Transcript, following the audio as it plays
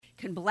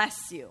can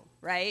bless you,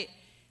 right?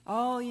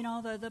 Oh,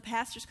 the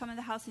pastor's coming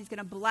to the house, he's going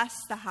to bless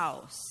the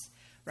house,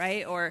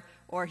 right?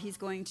 Or he's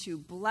going to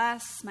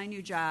bless my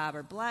new job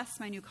or bless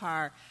my new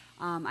car.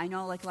 I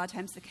know, like, a lot of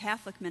times the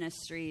Catholic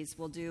ministries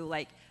will do,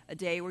 like, a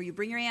day where you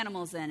bring your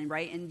animals in,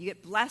 right? And you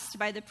get blessed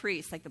by the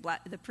priest. Like,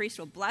 the priest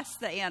will bless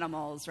the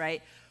animals,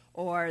 right?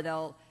 Or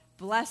they'll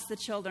bless the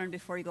children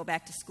before you go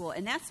back to school.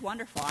 And that's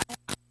wonderful. I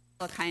have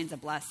all kinds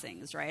of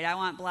blessings, right? I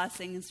want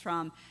blessings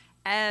from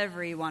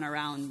everyone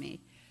around me.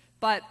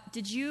 But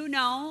did you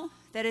know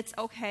that it's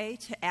okay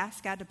to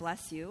ask God to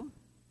bless you?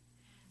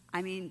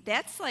 I mean,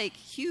 that's, like,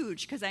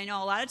 huge, because I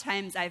know a lot of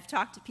times I've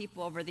talked to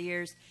people over the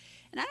years,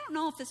 and I don't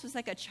know if this was,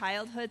 like, a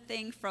childhood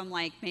thing from,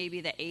 like, maybe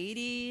the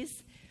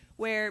 80s,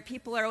 where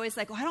people are always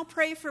like, well, I don't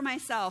pray for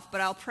myself, but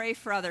I'll pray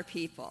for other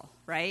people,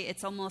 right?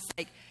 It's almost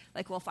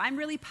like, well, if I'm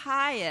really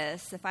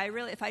pious, if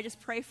I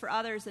just pray for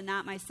others and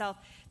not myself,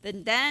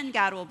 then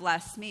God will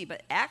bless me.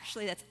 But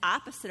actually, that's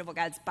opposite of what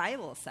God's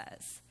Bible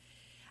says.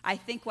 I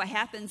think what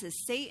happens is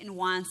Satan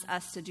wants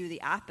us to do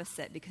the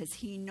opposite because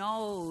he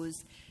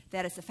knows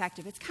that it's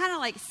effective. It's kind of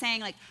like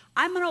saying, like,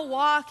 I'm going to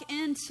walk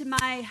into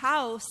my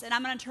house and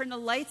I'm going to turn the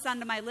lights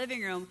onto my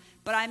living room,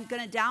 but I'm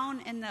going to,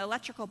 down in the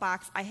electrical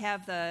box, I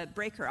have the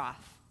breaker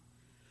off.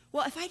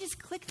 Well, if I just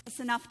click this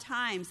enough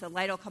times, the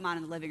light will come on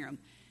in the living room.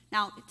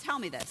 Now, tell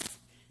me this.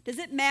 Does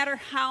it matter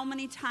how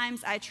many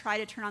times I try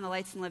to turn on the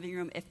lights in the living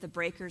room if the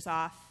breaker's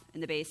off in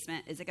the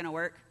basement? Is it going to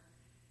work?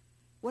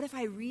 What if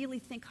I really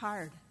think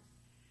hard?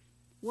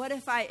 What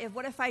if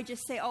I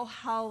just say, oh,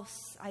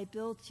 house, I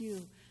built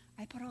you.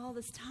 I put all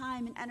this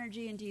time and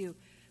energy into you.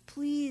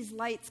 Please,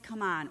 lights,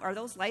 come on. Are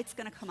those lights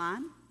going to come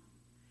on?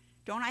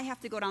 Don't I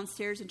have to go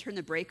downstairs and turn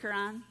the breaker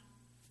on?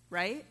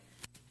 Right?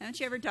 Haven't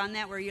you ever done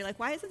that where you're like,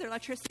 why isn't there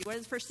electricity? What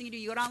is the first thing you do?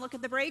 You go down and look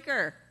at the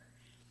breaker.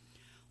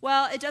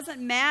 Well, it doesn't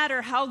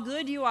matter how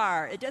good you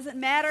are. It doesn't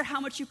matter how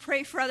much you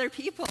pray for other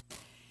people.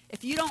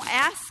 If you don't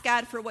ask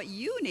God for what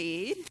you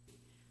need,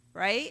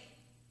 right,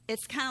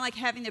 it's kind of like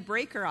having the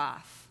breaker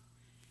off.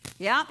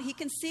 Yeah, he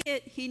can see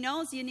it. He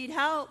knows you need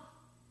help.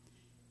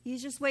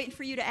 He's just waiting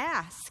for you to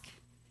ask.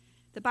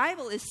 The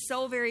Bible is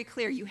so very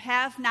clear. You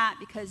have not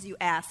because you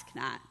ask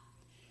not.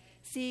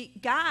 See,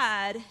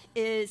 God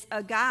is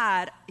a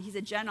God. He's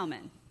a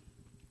gentleman.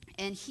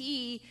 And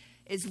he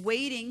is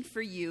waiting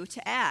for you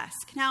to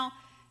ask. Now,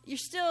 you're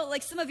still,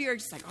 like, some of you are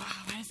just like,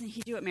 oh, why doesn't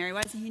he do it, Mary?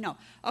 Why doesn't he know?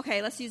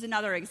 Okay, let's use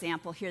another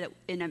example here that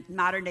in a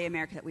modern-day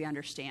America that we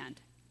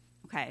understand.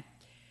 Okay,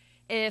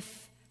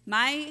 if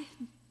my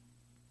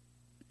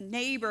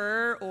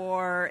neighbor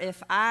or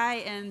if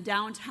I am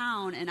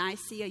downtown and I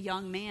see a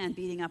young man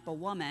beating up a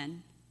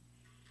woman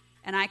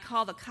and I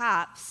call the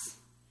cops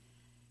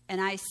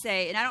and I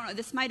say, and I don't know,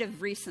 this might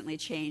have recently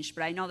changed,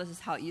 but I know this is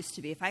how it used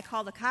to be. If I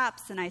call the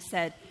cops and I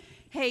said,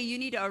 hey, you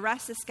need to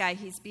arrest this guy,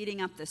 he's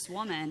beating up this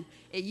woman,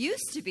 it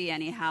used to be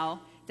anyhow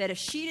that if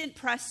she didn't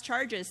press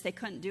charges, they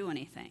couldn't do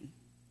anything.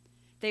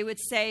 They would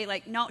say,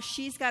 like, no,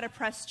 she's got to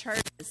press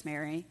charges,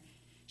 Mary.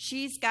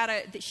 She's got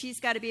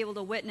to be able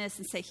to witness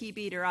and say he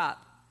beat her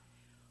up.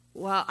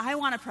 Well, I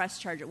want to press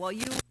charges. Well,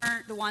 you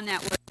weren't the one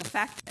that was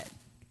affected,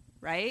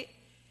 right?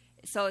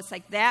 So it's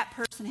like that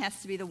person has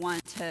to be the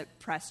one to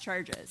press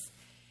charges.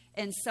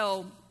 And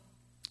so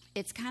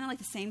it's kind of like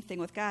the same thing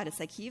with God. It's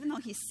like even though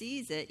he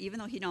sees it, even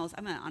though he knows,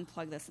 I'm going to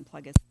unplug this and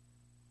plug this.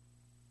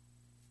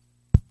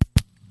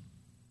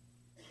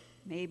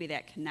 Maybe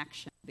that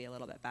connection will be a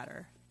little bit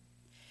better.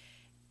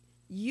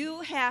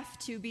 You have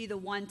to be the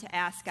one to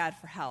ask God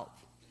for help.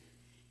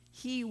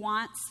 He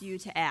wants you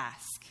to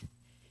ask.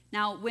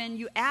 Now, when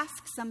you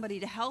ask somebody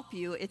to help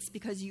you, it's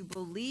because you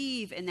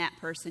believe in that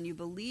person. You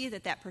believe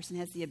that that person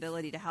has the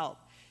ability to help.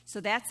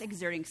 So that's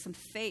exerting some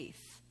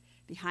faith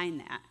behind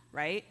that,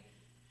 right?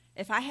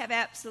 If I have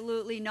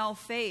absolutely no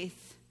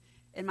faith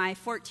in my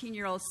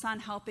 14-year-old son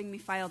helping me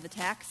file the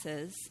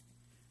taxes,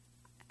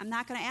 I'm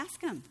not going to ask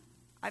him.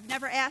 I've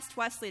never asked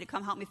Wesley to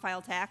come help me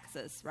file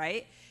taxes,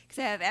 right? Because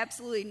I have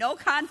absolutely no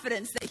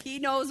confidence that he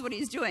knows what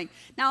he's doing.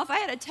 Now, if I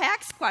had a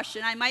tax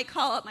question, I might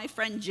call up my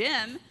friend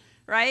Jim,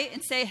 right,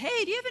 and say,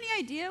 hey, do you have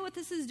any idea what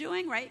this is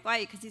doing, right? Why?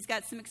 Because he's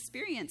got some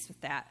experience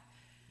with that,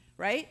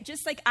 right?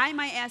 Just like I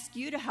might ask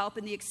you to help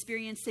in the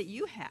experience that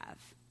you have.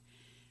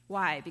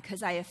 Why?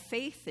 Because I have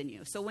faith in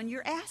you. So when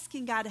you're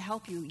asking God to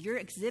help you, you're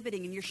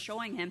exhibiting and you're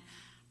showing him,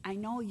 I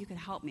know you can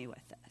help me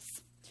with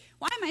this.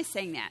 Why am I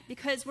saying that?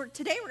 Because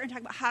today we're going to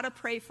talk about how to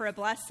pray for a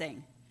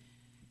blessing.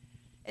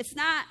 It's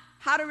not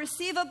how to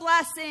receive a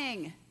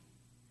blessing.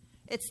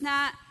 It's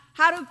not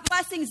how do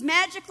blessings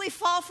magically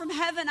fall from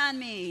heaven on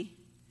me.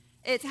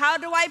 It's how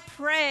do I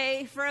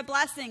pray for a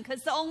blessing?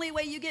 Because the only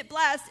way you get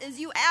blessed is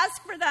you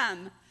ask for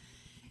them.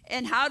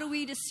 And how do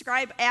we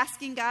describe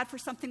asking God for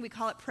something? We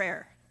call it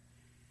prayer.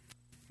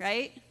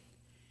 Right?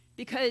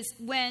 Because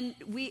when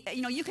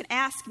you can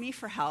ask me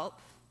for help,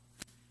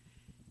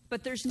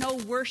 but there's no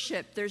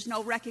worship, there's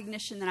no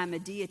recognition that I'm a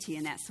deity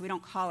in that. So we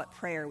don't call it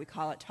prayer, we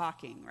call it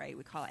talking, right?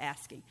 We call it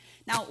asking.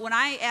 Now, when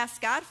I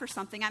ask God for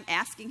something, I'm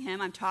asking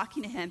him, I'm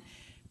talking to him,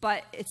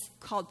 but it's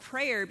called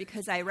prayer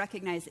because I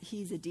recognize that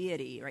he's a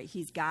deity, right?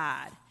 He's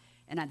God.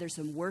 And there's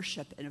some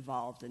worship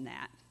involved in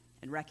that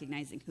and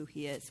recognizing who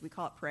he is. We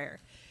call it prayer.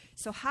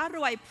 So how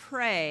do I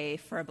pray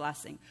for a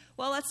blessing?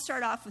 Well, let's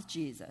start off with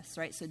Jesus,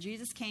 right? So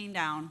Jesus came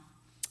down,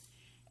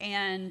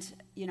 and,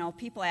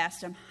 people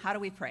asked him, how do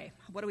we pray?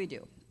 What do we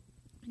do?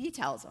 And he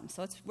tells them.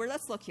 So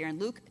let's look here in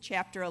Luke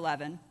chapter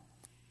 11,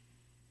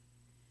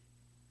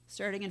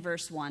 starting in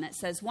verse 1. It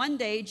says, one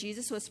day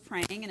Jesus was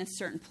praying in a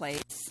certain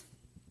place.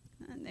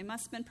 And they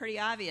must have been pretty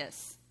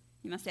obvious.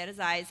 He must have had his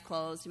eyes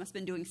closed. He must have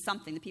been doing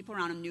something. The people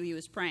around him knew he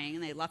was praying,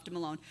 and they left him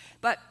alone.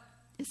 But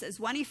it says,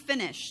 when he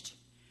finished,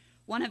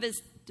 one of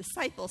his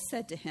disciples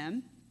said to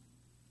him,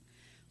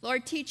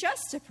 Lord, teach us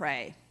to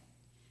pray,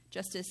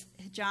 just as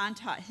John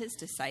taught his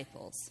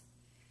disciples.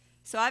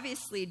 So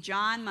obviously,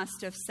 John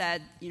must have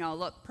said,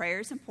 look, prayer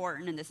is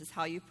important, and this is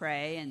how you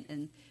pray.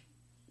 And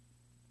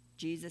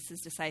Jesus'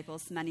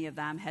 disciples, many of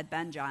them had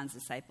been John's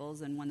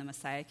disciples, and when the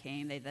Messiah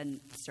came, they then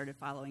started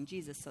following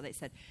Jesus. So they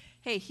said,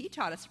 hey, he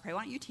taught us to pray.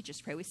 Why don't you teach us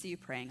to pray? We see you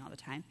praying all the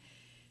time.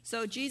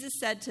 So Jesus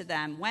said to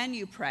them, when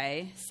you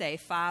pray, say,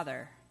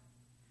 Father.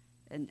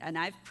 And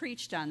I've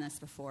preached on this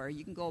before.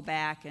 You can go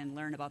back and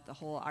learn about the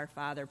whole Our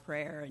Father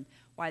prayer and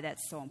why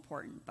that's so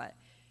important. But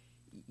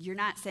you're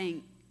not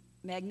saying,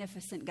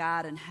 magnificent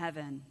God in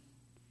heaven.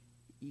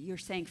 You're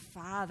saying,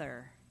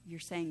 Father. You're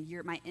saying,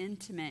 you're my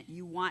intimate.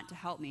 You want to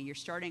help me. You're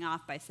starting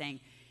off by saying,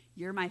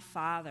 you're my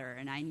Father,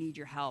 and I need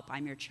your help.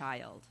 I'm your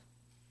child.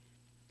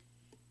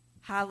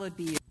 Hallowed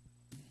be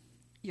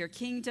your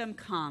kingdom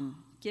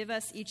come. Give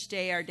us each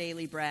day our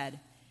daily bread.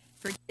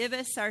 Forgive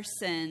us our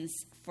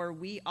sins, for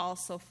we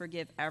also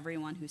forgive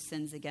everyone who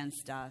sins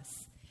against us.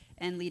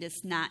 And lead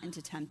us not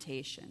into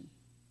temptation.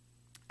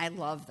 I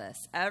love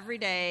this. Every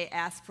day,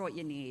 ask for what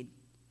you need.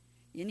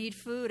 You need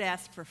food,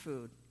 ask for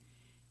food.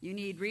 You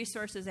need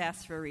resources,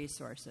 ask for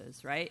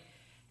resources, right?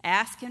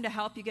 Ask him to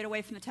help you get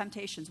away from the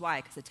temptations.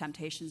 Why? Because the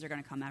temptations are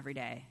going to come every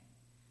day,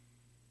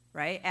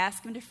 right?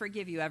 Ask him to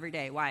forgive you every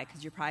day. Why?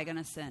 Because you're probably going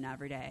to sin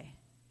every day,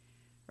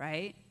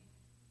 right?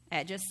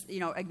 Just,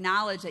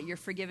 acknowledge that you're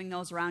forgiving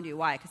those around you.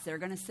 Why? Because they're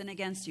going to sin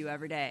against you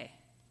every day.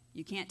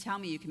 You can't tell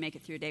me you can make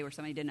it through a day where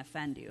somebody didn't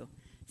offend you.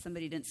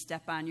 Somebody didn't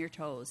step on your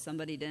toes.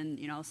 Somebody didn't,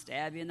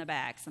 stab you in the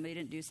back. Somebody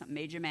didn't do something,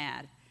 made you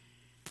mad.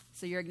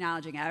 So you're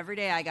acknowledging every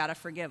day I got to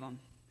forgive them.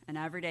 And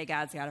every day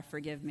God's got to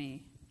forgive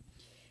me.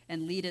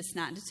 And lead us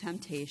not into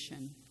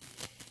temptation.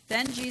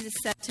 Then Jesus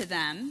said to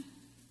them,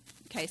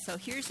 okay, so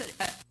here's an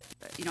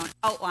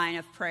outline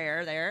of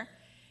prayer there.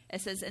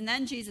 It says, and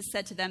then Jesus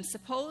said to them,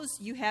 suppose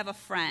you have a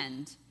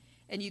friend,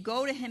 and you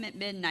go to him at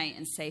midnight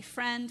and say,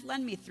 friend,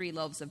 lend me 3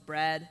 loaves of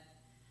bread.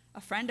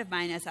 A friend of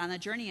mine is on a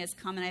journey has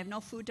come, and I have no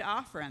food to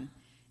offer him.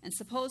 And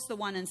suppose the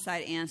one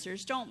inside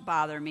answers, don't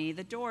bother me.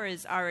 The door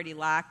is already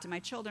locked, and my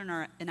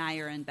children and I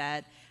are in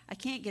bed. I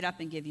can't get up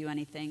and give you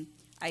anything.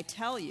 I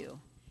tell you,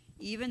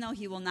 even though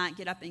he will not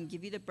get up and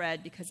give you the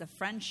bread because of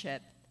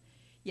friendship,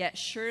 yet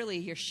surely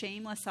your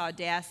shameless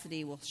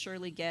audacity will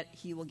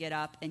he will get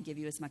up and give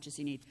you as much as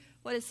you need.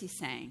 What is he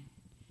saying?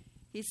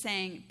 He's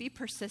saying, be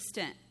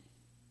persistent.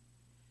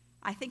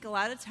 I think a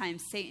lot of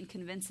times Satan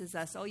convinces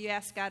us, you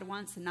asked God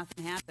once and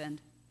nothing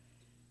happened.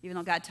 Even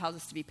though God tells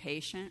us to be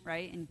patient,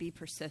 right, and be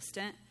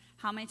persistent.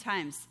 How many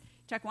times?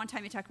 One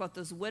time you talked about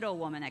this widow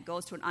woman that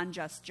goes to an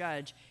unjust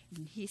judge.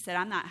 And he said,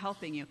 I'm not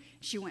helping you.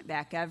 She went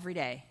back every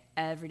day,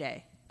 every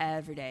day,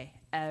 every day,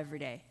 every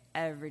day,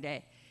 every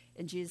day.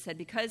 And Jesus said,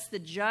 because the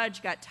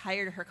judge got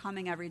tired of her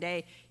coming every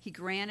day, he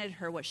granted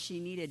her what she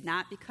needed,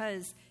 not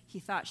because he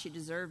thought she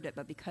deserved it,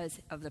 but because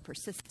of the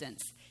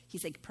persistence.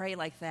 He's like, pray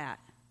like that.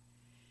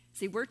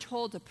 See, we're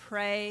told to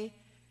pray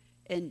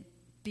and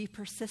be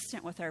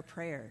persistent with our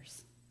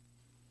prayers,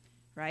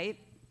 right?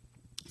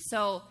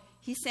 So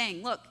he's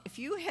saying, look, if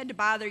you had to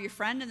bother your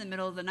friend in the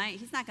middle of the night,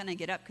 he's not going to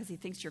get up because he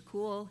thinks you're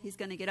cool. He's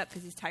going to get up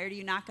because he's tired of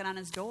you knocking on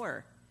his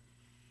door.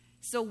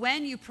 So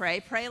when you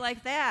pray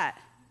like that.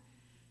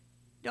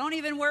 Don't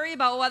even worry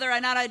about whether or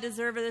not I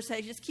deserve it or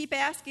say. Just keep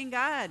asking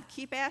God.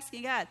 Keep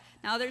asking God.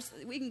 Now,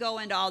 we can go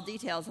into all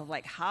details of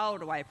like, how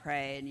do I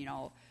pray? And,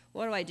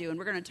 what do I do? And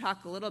we're going to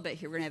talk a little bit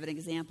here. We're going to have an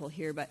example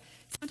here. But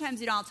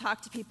sometimes, I'll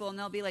talk to people and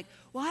they'll be like,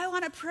 well, I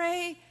want to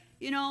pray,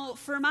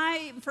 for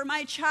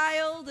my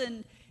child.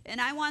 And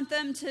I want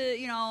them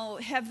to,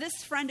 have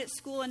this friend at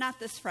school and not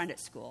this friend at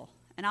school.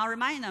 And I'll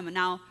remind them. And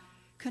now,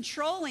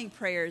 controlling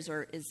prayers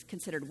is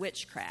considered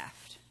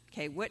witchcraft.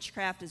 Okay,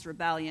 witchcraft is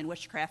rebellion.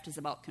 Witchcraft is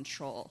about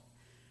control.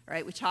 All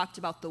right, we talked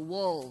about the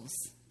wolves,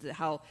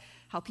 how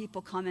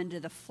people come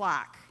into the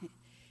flock,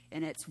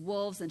 and it's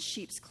wolves in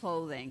sheep's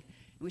clothing.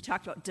 And we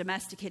talked about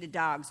domesticated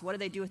dogs. What do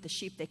they do with the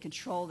sheep? They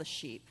control the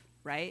sheep,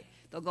 right?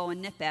 They'll go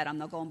and nip at them.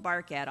 They'll go and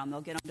bark at them.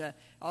 They'll get them to,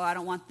 I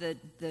don't want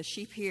the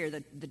sheep here.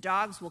 The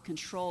dogs will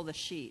control the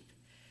sheep,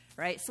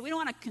 right? So we don't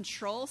want to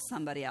control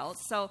somebody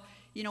else. So,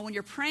 when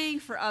you're praying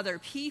for other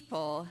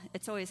people,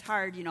 it's always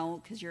hard,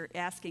 because you're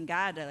asking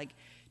God to,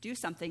 do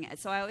something.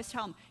 So I always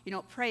tell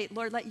them, pray,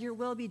 Lord, let your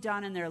will be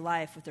done in their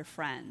life with their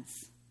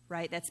friends,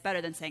 right? That's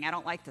better than saying, I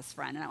don't like this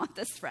friend and I want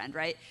this friend,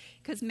 right?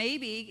 Because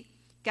maybe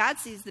God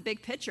sees the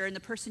big picture and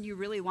the person you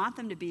really want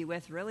them to be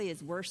with really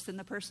is worse than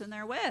the person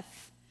they're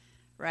with,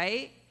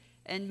 right?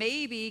 And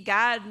maybe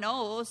God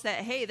knows that,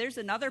 hey, there's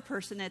another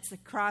person that's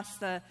across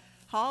the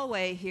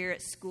hallway here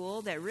at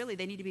school that really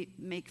they need to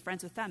make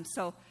friends with them.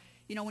 So,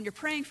 when you're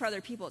praying for other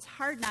people, it's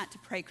hard not to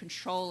pray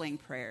controlling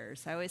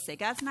prayers. I always say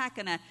God's not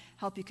going to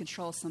help you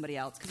control somebody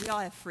else because we all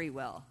have free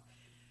will.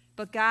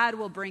 But God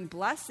will bring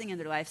blessing in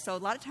their life. So a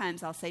lot of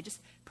times I'll say, just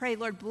pray,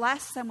 Lord,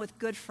 bless them with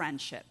good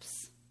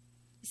friendships.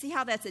 You see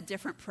how that's a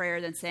different prayer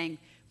than saying,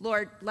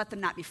 Lord, let them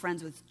not be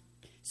friends with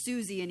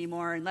Susie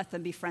anymore and let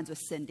them be friends with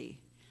Cindy.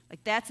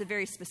 Like that's a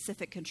very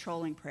specific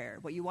controlling prayer.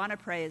 What you want to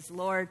pray is,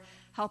 Lord,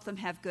 help them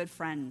have good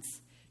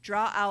friends.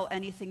 Draw out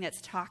anything that's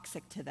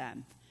toxic to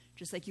them,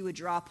 just like you would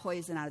draw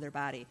poison out of their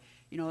body.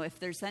 If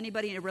there's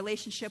anybody in a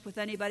relationship with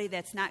anybody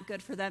that's not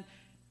good for them,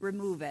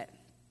 remove it.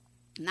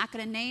 I'm not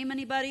going to name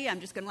anybody. I'm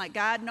just going to let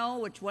God know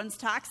which one's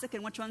toxic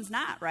and which one's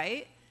not,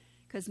 right?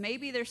 Because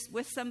maybe they're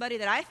with somebody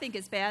that I think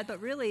is bad, but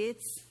really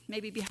it's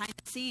maybe behind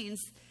the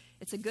scenes,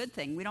 it's a good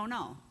thing. We don't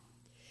know.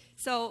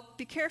 So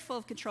be careful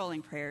of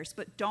controlling prayers,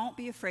 but don't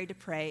be afraid to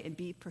pray and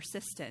be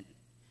persistent,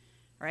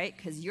 right?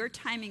 Because your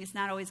timing is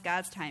not always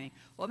God's timing.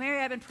 Well, Mary,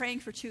 I've been praying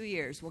for 2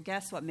 years. Well,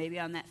 guess what? Maybe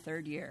on that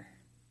 3rd year.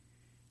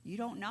 You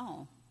don't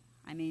know.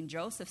 I mean,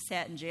 Joseph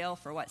sat in jail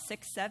for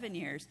 6, 7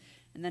 years,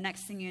 and the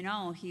next thing you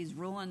know, he's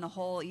ruling the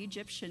whole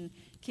Egyptian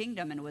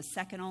kingdom and was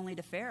second only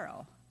to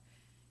Pharaoh.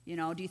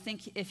 Do you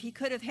think if he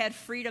could have had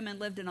freedom and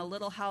lived in a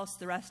little house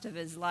the rest of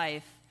his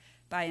life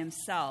by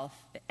himself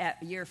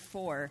at year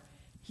 4,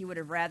 he would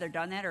have rather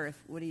done that, or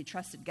would he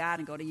trusted God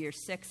and go to year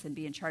 6 and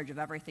be in charge of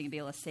everything and be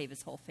able to save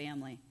his whole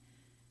family?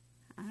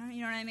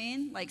 You know what I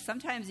mean? Like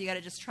sometimes you got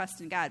to just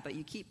trust in God, but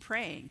you keep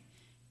praying.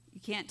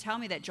 You can't tell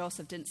me that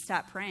Joseph didn't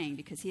stop praying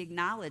because he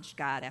acknowledged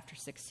God after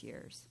 6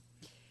 years.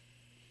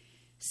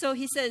 So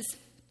he says,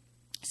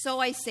 so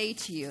I say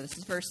to you, this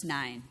is verse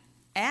 9,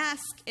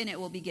 ask and it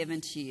will be given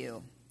to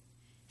you.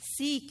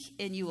 Seek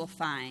and you will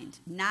find.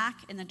 Knock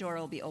and the door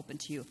will be open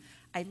to you.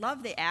 I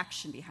love the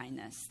action behind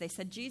this. They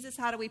said, Jesus,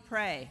 how do we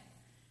pray?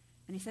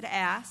 And he said,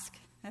 ask.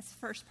 That's the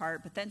first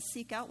part. But then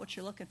seek out what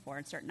you're looking for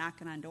and start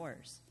knocking on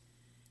doors.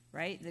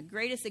 Right? The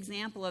greatest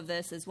example of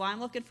this is, well, I'm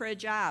looking for a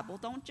job. Well,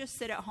 don't just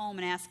sit at home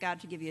and ask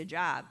God to give you a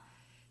job.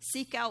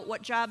 Seek out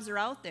what jobs are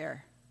out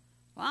there.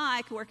 Well,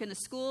 I could work in the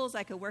schools.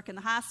 I could work in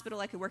the hospital.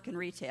 I could work in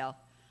retail.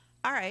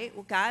 All right.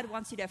 Well, God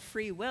wants you to have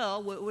free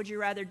will. What would you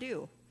rather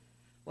do?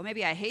 Well,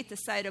 maybe I hate the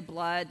sight of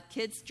blood.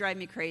 Kids drive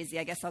me crazy.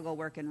 I guess I'll go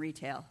work in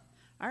retail.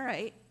 All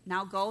right,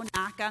 now go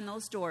knock on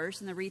those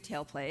doors in the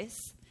retail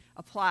place.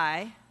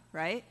 Apply,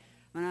 right?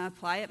 I'm going to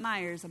apply at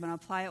Myers. I'm going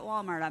to apply at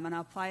Walmart. I'm going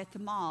to apply at the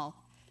mall.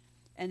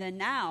 And then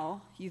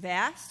now you've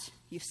asked,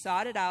 you've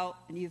sought it out,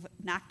 and you've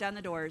knocked on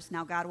the doors.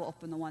 Now God will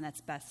open the one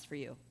that's best for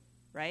you,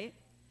 right?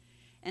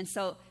 And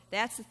so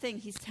that's the thing.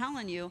 He's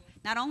telling you,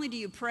 not only do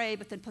you pray,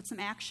 but then put some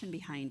action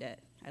behind it.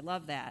 I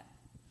love that.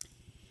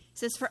 It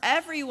says, for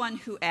everyone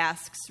who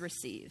asks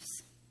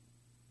receives.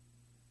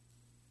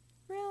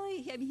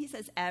 Really? I mean, he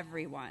says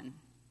everyone.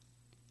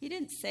 He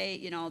didn't say,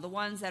 the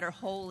ones that are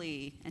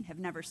holy and have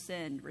never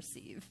sinned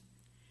receive.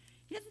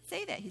 He doesn't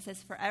say that. He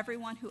says, for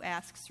everyone who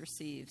asks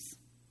receives.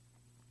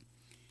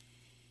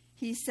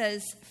 He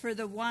says, for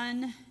the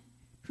one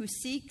who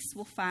seeks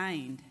will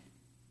find,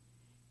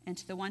 and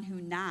to the one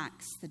who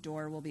knocks, the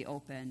door will be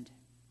opened.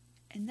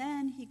 And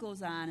then he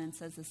goes on and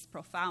says this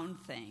profound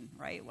thing,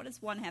 right? What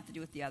does one have to do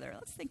with the other?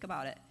 Let's think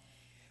about it.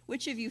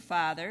 Which of you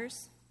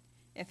fathers,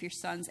 if your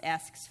son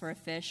asks for a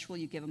fish, will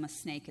you give him a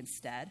snake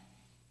instead?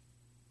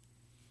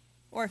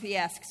 Or if he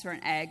asks for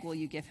an egg, will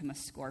you give him a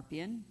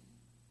scorpion?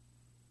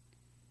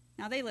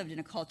 Now, they lived in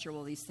a culture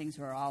where these things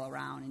were all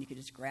around and you could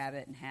just grab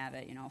it and have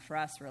it. For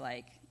us, we're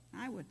like,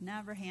 I would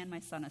never hand my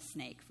son a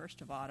snake.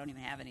 First of all, I don't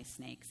even have any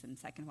snakes. And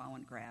second of all, I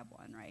wouldn't grab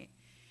one, right?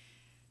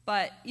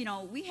 But,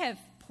 we have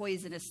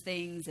poisonous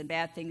things and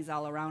bad things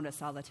all around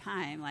us all the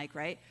time,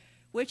 right?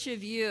 Which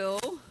of you,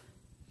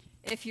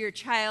 if your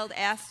child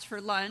asked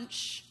for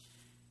lunch,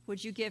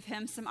 would you give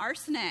him some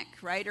arsenic,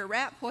 right, or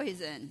rat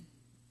poison?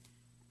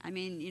 I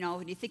mean,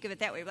 when you think of it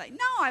that way, you're like, no,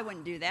 I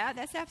wouldn't do that.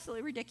 That's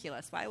absolutely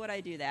ridiculous. Why would I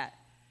do that?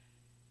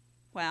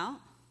 Well,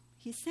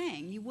 he's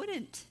saying you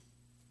wouldn't.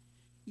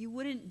 You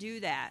wouldn't do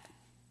that.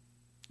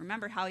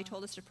 Remember how he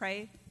told us to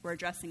pray? We're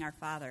addressing our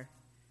Father.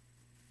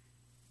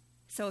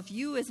 So if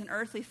you as an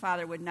earthly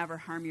father would never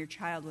harm your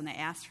child when they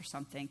ask for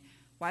something,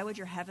 why would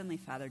your heavenly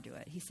Father do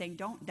it? He's saying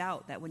don't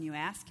doubt that when you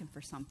ask him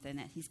for something,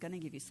 that he's going to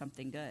give you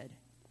something good.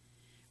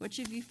 Which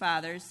of you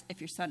fathers, if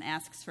your son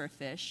asks for a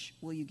fish,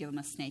 will you give him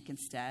a snake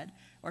instead?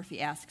 Or if he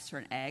asks for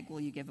an egg,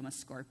 will you give him a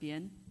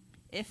scorpion?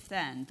 If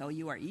then, though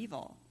you are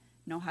evil,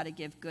 know how to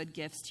give good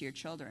gifts to your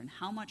children,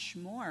 how much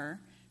more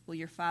will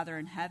your Father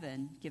in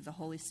heaven give the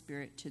Holy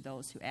Spirit to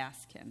those who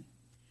ask him?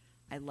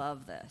 I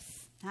love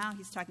this. Now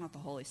he's talking about the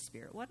Holy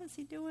Spirit. What is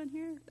he doing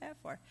here that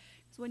for?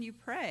 Because when you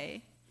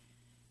pray,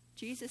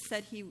 Jesus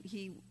said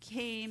he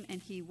came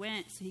and he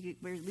went so he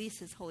could release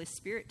his Holy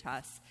Spirit to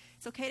us.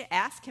 It's okay to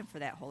ask him for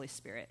that Holy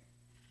Spirit.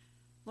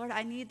 Lord,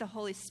 I need the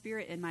Holy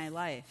Spirit in my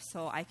life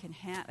so I can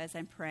have, as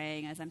I'm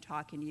praying, as I'm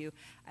talking to you,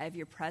 I have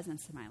your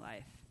presence in my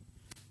life.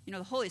 You know,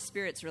 the Holy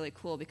Spirit's really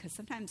cool because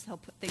sometimes he'll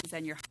put things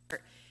in your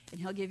heart and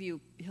he'll get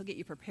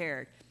you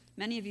prepared.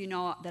 Many of you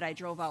know that I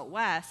drove out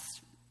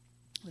west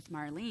with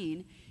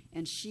Marlene,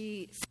 and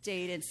she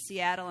stayed in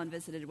Seattle and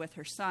visited with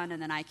her son,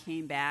 and then I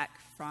came back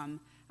from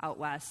out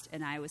west,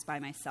 and I was by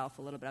myself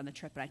a little bit on the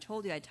trip, and I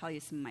told you I'd tell you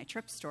some of my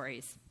trip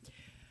stories.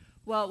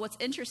 Well, what's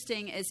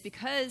interesting is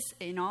because,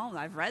 you know,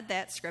 I've read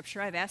that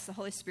scripture, I've asked the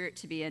Holy Spirit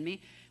to be in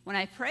me. When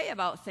I pray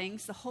about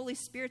things, the Holy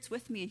Spirit's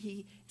with me, and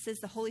he says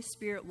the Holy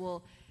Spirit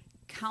will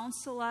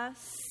counsel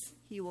us,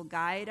 he will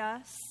guide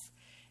us.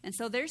 And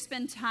so there's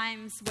been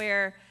times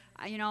where,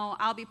 you know,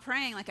 I'll be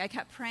praying, like I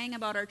kept praying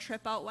about our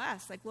trip out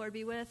west, like, Lord,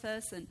 be with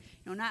us, and,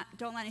 you know,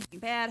 don't let anything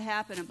bad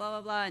happen, and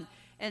blah, blah, blah.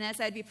 And as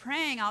I'd be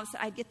praying, all of a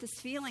sudden I'd get this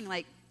feeling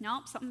like,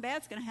 nope, something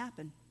bad's going to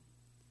happen.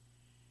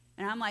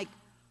 And I'm like,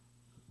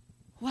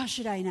 well,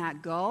 should I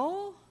not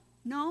go?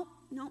 No,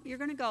 you're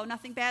going to go.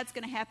 Nothing bad's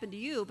going to happen to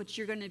you, but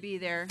you're going to be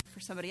there for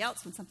somebody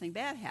else when something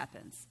bad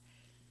happens.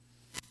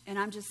 And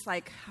I'm just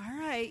like, all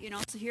right, you know,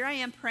 so here I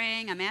am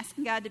praying. I'm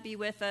asking God to be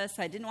with us.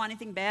 I didn't want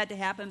anything bad to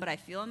happen, but I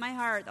feel in my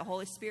heart, the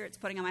Holy Spirit's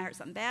putting on my heart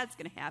something bad's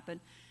going to happen,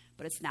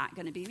 but it's not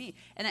going to be me.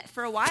 And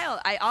for a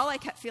while, all I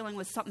kept feeling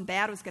was something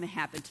bad was going to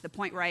happen, to the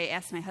point where I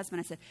asked my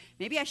husband, I said,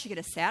 maybe I should get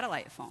a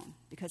satellite phone,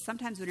 because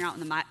sometimes when you're out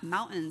in the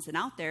mountains and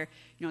out there,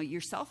 you know,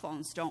 your cell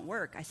phones don't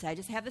work. I said, I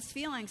just have this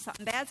feeling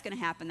something bad's going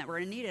to happen, that we're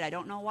going to need it. I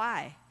don't know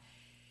why.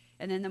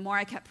 And then the more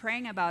I kept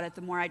praying about it,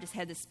 the more I just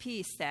had this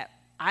peace that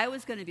I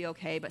was going to be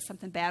okay, but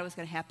something bad was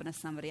going to happen to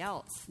somebody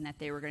else, and that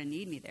they were going to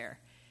need me there.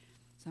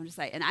 So I'm just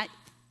like,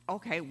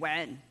 okay,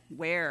 when,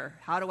 where,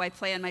 how do I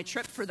plan my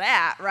trip for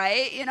that,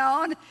 right? You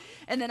know,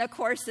 and then of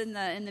course in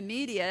the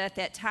media at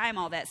that time,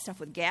 all that stuff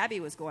with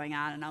Gabby was going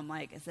on, and I'm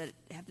like, does it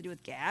have to do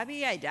with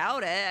Gabby? I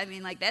doubt it. I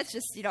mean, like, that's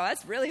just, you know,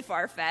 that's really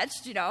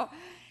far-fetched, you know.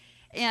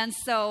 And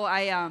so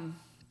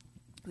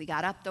we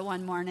got up the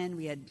one morning,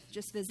 we had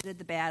just visited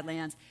the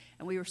Badlands,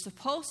 and we were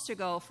supposed to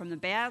go from the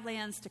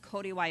Badlands to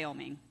Cody,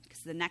 Wyoming,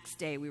 because the next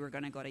day we were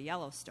going to go to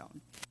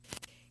Yellowstone.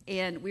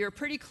 And we were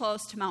pretty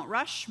close to Mount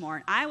Rushmore,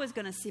 and I was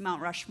going to see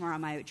Mount Rushmore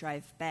on my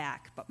drive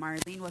back, but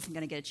Marlene wasn't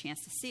going to get a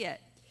chance to see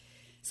it.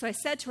 So I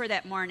said to her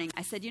that morning,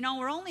 I said, you know,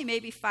 we're only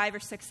maybe 5 or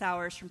 6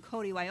 hours from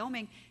Cody,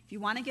 Wyoming. If you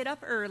want to get up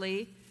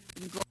early,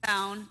 you can go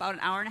down about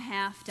an hour and a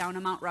half down to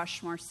Mount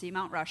Rushmore, see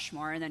Mount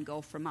Rushmore, and then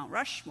go from Mount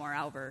Rushmore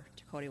over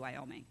to Cody,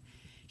 Wyoming.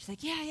 She's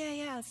like,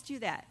 yeah, let's do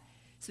that.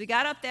 So we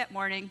got up that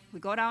morning. We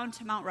go down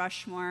to Mount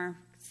Rushmore,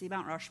 see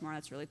Mount Rushmore.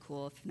 That's really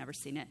cool if you've never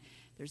seen it.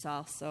 There's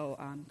also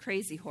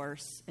Crazy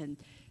Horse and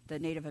the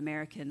Native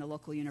American, the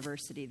local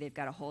university. They've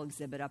got a whole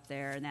exhibit up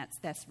there, and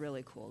that's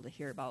really cool to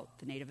hear about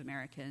the Native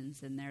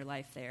Americans and their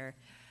life there.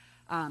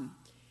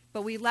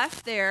 But we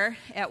left there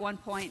at one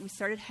point, and we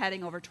started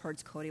heading over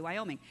towards Cody,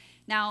 Wyoming.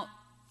 Now,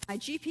 my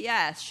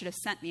GPS should have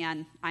sent me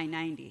on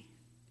I-90,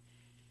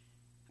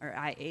 or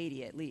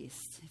I-80 at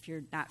least. If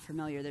you're not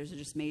familiar, there's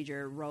just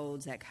major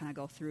roads that kind of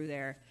go through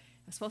there.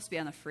 It was supposed to be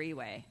on the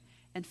freeway.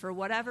 And for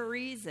whatever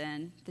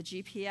reason, the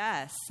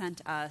GPS sent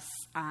us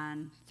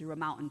on through a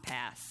mountain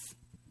pass.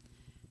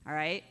 All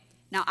right?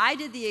 Now, I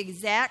did the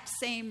exact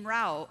same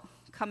route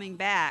coming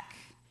back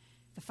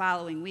the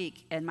following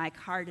week, and my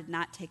car did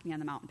not take me on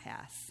the mountain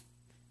pass.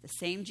 The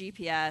same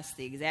GPS,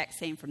 the exact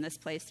same from this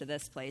place to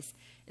this place.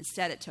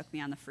 Instead, it took me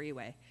on the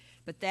freeway.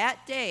 But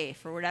that day,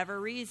 for whatever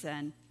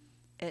reason,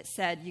 it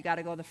said you got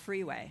to go the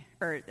freeway,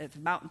 or the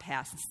mountain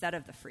pass instead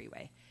of the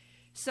freeway.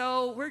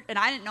 So and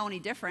I didn't know any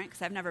different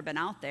because I've never been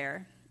out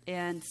there.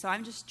 And so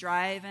I'm just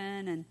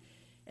driving,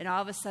 and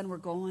all of a sudden we're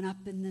going up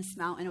in this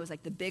mountain. It was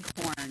like the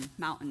Bighorn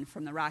Mountain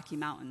from the Rocky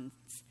Mountains.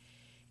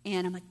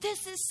 And I'm like,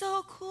 this is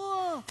so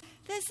cool.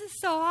 This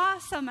is so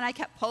awesome. And I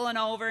kept pulling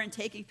over and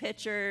taking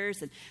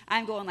pictures. And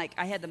I'm going like,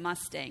 I had the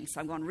Mustang, so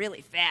I'm going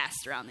really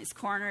fast around these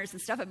corners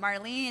and stuff. And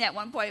Marlene at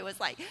one point was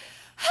like, slow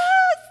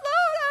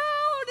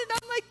down. And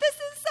I'm like, this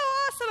is so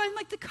awesome. I'm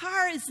like, the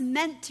car is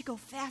meant to go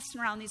fast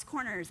around these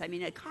corners. I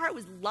mean, the car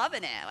was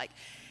loving it. Like,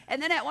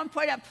 and then at one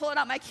point, I'm pulling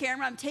out my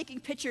camera. I'm taking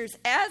pictures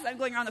as I'm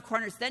going around the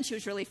corners. Then she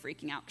was really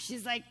freaking out.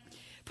 She's like,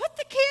 put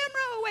the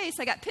camera away.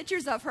 So I got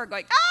pictures of her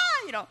going,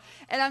 you know.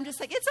 And I'm just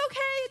like, it's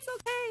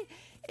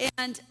okay.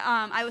 And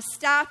I was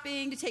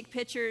stopping to take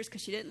pictures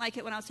because she didn't like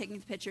it when I was taking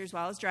the pictures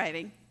while I was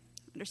driving.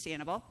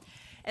 Understandable.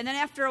 And then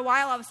after a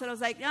while, all of a sudden, I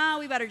was like, no,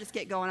 we better just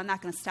get going. I'm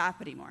not going to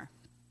stop anymore.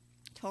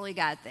 Totally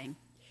God thing.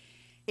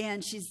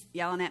 And she's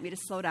yelling at me to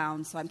slow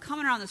down. So I'm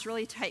coming around this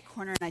really tight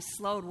corner, and I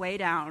slowed way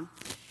down.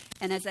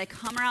 And as I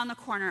come around the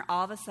corner,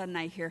 all of a sudden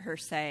I hear her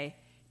say,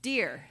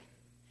 deer.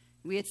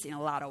 We had seen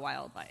a lot of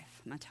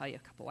wildlife. I'm going to tell you a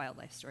couple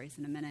wildlife stories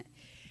in a minute.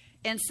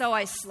 And so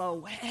I slow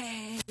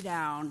way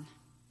down.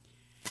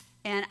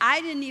 And I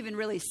didn't even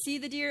really see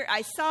the deer.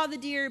 I saw the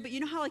deer, but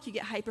you know how like you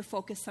get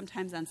hyper-focused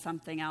sometimes on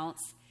something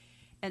else?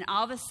 And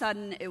all of a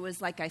sudden, it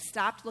was like I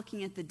stopped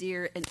looking at the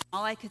deer, and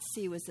all I could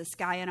see was this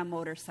guy on a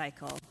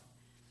motorcycle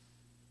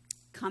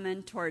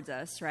coming towards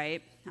us,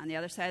 right, on the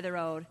other side of the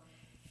road.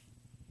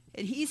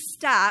 And he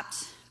stopped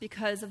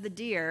because of the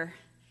deer,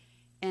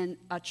 and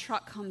a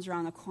truck comes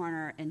around the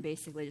corner and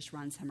basically just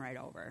runs him right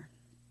over.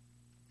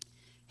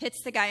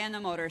 hits the guy on the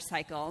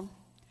motorcycle.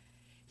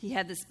 He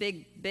had this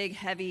big,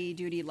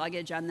 heavy-duty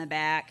luggage on the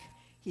back.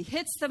 He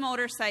hits the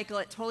motorcycle.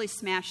 It totally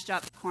smashed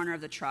up the corner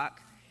of the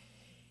truck.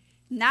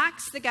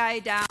 Knocks the guy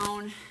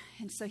down,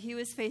 and so he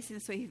was facing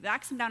this way. He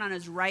knocks him down on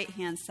his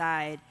right-hand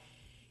side,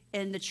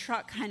 and the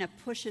truck kind of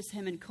pushes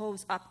him and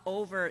goes up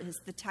over,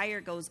 the tire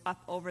goes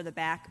up over the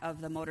back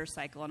of the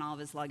motorcycle and all of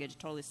his luggage,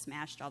 totally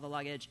smashed all the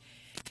luggage.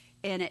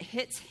 And it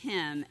hits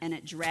him, and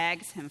it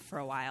drags him for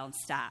a while and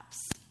stops.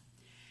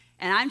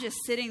 And I'm just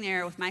sitting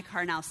there with my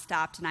car now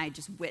stopped, and I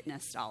just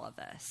witnessed all of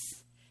this.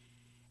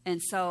 And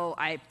so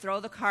I throw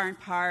the car in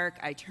park,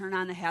 I turn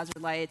on the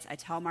hazard lights, I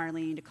tell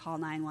Marlene to call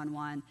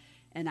 911,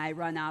 and I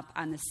run up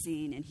on the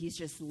scene, and he's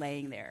just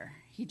laying there.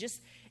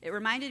 It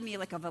reminded me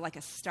of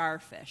a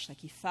starfish. Like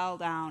he fell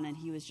down, and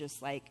he was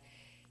just like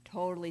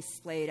totally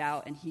splayed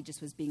out, and he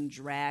just was being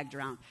dragged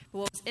around. But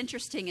what was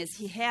interesting is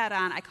he had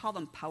on, I call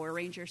them Power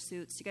Ranger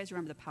suits. Do you guys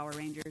remember the Power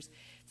Rangers?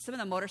 Some of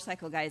the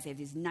motorcycle guys, they have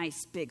these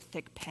nice, big,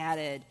 thick,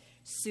 padded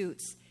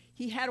suits.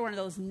 He had one of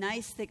those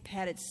nice, thick,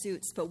 padded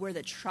suits, but where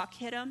the truck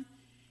hit him,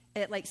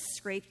 it like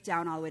scraped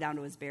down all the way down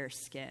to his bare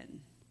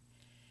skin.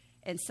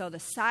 And so the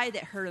side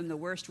that hurt him the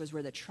worst was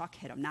where the truck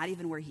hit him, not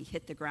even where he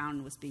hit the ground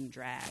and was being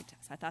dragged.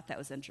 So I thought that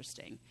was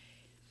interesting.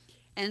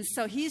 And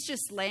so he's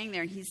just laying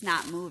there, and he's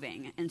not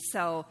moving. And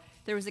so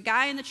there was a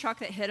guy in the truck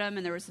that hit him,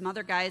 and there were some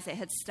other guys that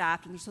had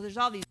stopped. And so there's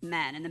all these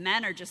men, and the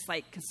men are just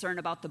like concerned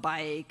about the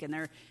bike, and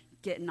they're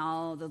getting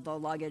all the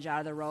luggage out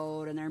of the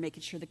road, and they're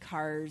making sure the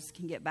cars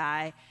can get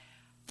by.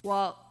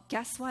 Well,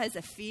 guess what? As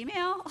a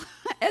female,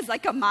 as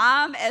like a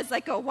mom, as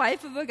like a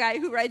wife of a guy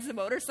who rides a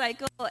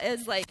motorcycle,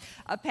 as like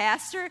a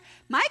pastor,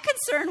 my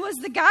concern was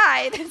the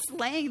guy that's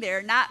laying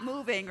there, not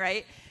moving,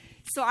 right?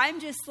 So I'm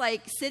just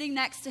like sitting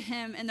next to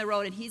him in the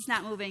road, and he's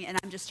not moving, and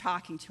I'm just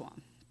talking to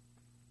him.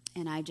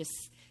 And I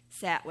just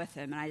sat with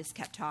him, and I just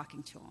kept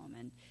talking to him,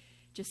 and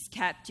just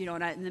kept,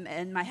 and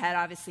in my head,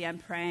 obviously, I'm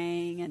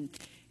praying and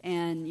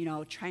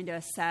trying to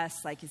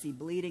assess, like, is he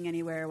bleeding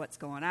anywhere? What's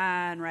going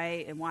on,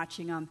 right? And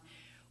watching him.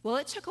 Well,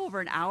 it took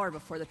over an hour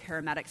before the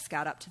paramedics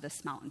got up to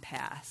this mountain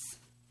pass.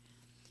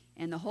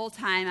 And the whole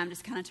time, I'm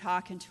just kind of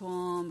talking to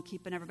him,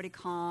 keeping everybody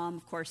calm.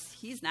 Of course,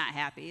 he's not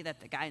happy that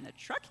the guy in the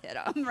truck hit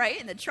him, right?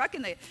 And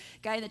the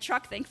guy in the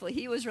truck, thankfully,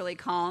 he was really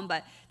calm,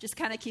 but just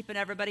kind of keeping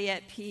everybody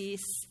at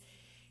peace.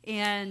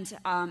 And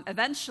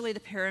eventually,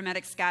 the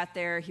paramedics got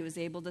there. He was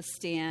able to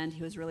stand.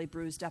 He was really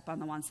bruised up on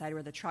the one side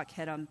where the truck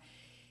hit him.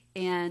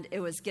 And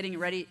it was getting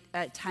ready,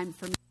 time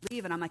for me to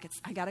leave. And I'm like,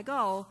 I got to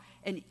go.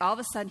 And all of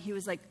a sudden, he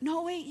was like,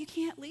 no, wait, you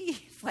can't leave.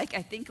 Like,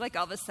 I think like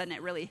all of a sudden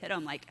it really hit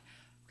him. Like,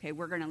 okay,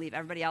 we're going to leave.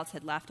 Everybody else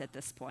had left at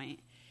this point.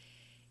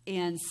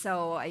 And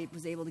so I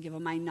was able to give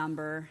him my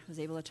number. I was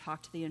able to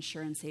talk to the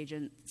insurance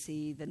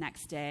agency the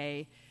next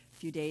day, a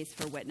few days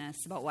for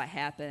witness about what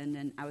happened.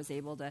 And I was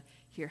able to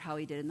hear how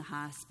he did in the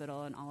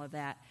hospital and all of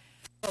that.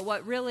 But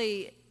what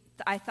really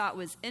I thought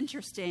was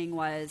interesting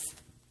was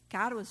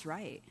God was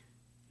right?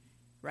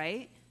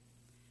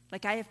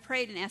 Like I have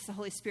prayed and asked the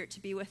Holy Spirit to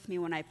be with me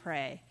when I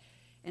pray.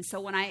 And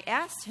so when I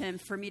asked him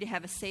for me to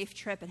have a safe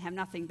trip and have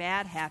nothing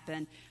bad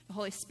happen, the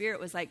Holy Spirit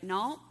was like,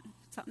 no,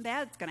 something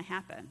bad's going to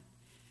happen.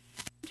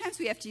 Sometimes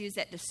we have to use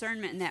that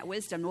discernment and that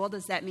wisdom. Well,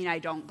 does that mean I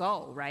don't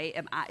go, right?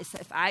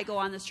 If I go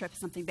on this trip,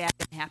 something bad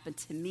can happen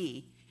to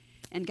me.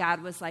 And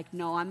God was like,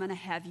 no, I'm going to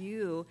have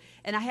you.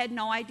 And I had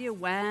no idea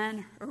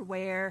when or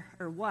where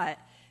or what,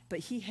 but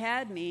he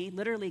had me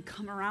literally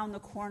come around the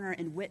corner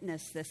and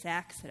witness this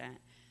accident.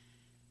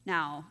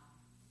 Now,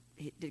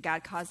 did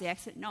God cause the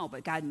accident? No,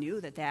 but God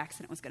knew that the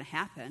accident was going to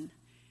happen.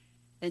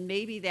 And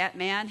maybe that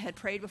man had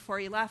prayed before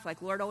he left,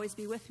 like, Lord, always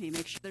be with me.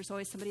 Make sure there's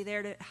always somebody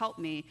there to help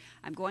me.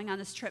 I'm going on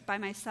this trip by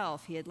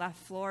myself. He had left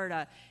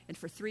Florida and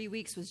for 3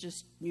 weeks was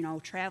just,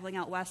 traveling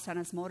out west on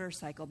his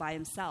motorcycle by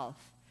himself.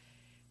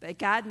 But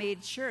God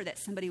made sure that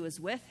somebody was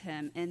with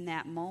him in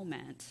that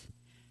moment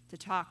to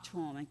talk to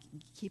him and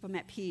keep him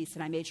at peace.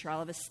 And I made sure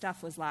all of his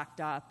stuff was locked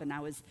up. And I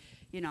was,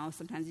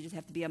 sometimes you just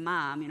have to be a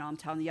mom. I'm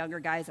telling the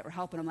younger guys that were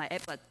helping him, like, hey,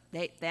 but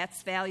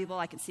that's valuable.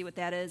 I can see what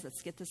that is.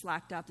 Let's get this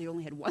locked up. They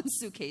only had one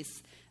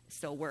suitcase.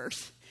 Still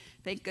worse.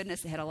 Thank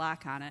goodness they had a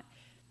lock on it.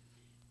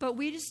 But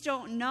we just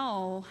don't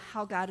know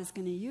how God is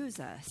going to use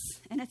us.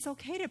 And it's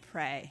okay to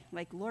pray.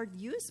 Like, Lord,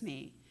 use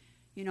me.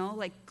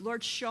 Like,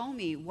 Lord, show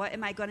me what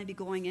am I going to be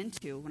going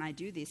into when I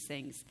do these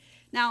things.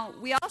 Now,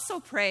 we also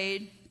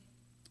prayed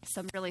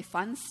some really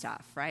fun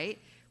stuff, right?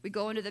 We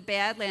go into the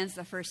Badlands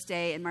the first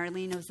day, and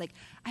Marlene was like,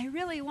 I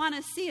really want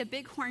to see a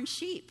bighorn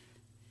sheep,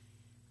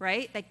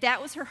 right? Like,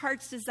 that was her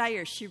heart's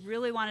desire. She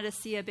really wanted to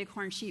see a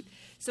bighorn sheep.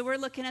 So we're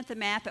looking at the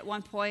map at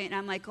one point, and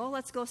I'm like, oh,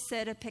 let's go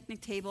sit at a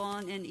picnic table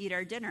and eat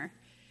our dinner.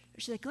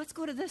 She's like, let's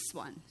go to this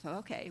one. So,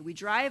 okay, we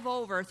drive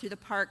over through the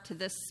park to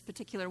this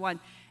particular one,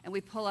 and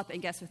we pull up,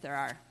 and guess what there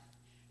are?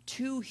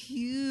 2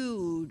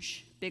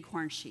 huge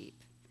bighorn sheep.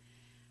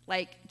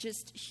 Like,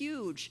 just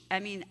huge. I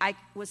mean, I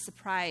was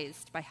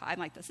surprised by how, I'm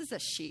like, this is a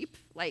sheep?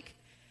 Like,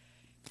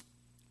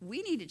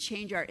 we need to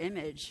change our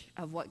image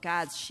of what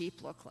God's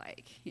sheep look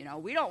like.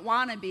 We don't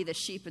want to be the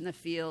sheep in the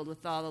field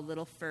with all the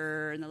little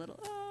fur and the little,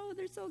 oh,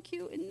 they're so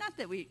cute. And not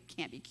that we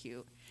can't be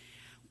cute,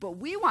 but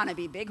we want to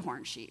be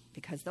bighorn sheep,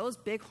 because those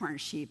bighorn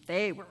sheep,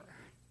 they were,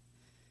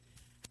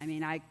 I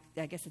mean, I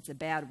guess it's a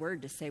bad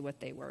word to say what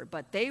they were,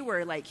 but they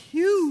were like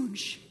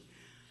huge.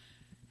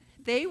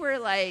 They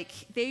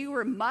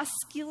were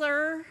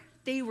muscular.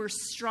 They were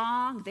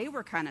strong. They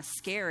were kind of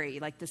scary.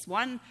 Like this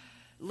one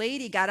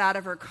lady got out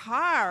of her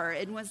car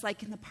and was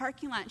like in the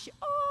parking lot. And she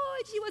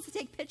wants to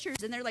take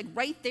pictures. And they're like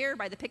right there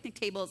by the picnic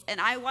tables.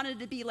 And I wanted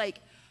to be like,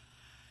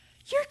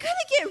 you're going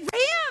to get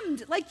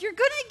rammed. Like, you're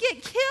going to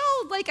get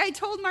killed. Like I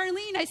told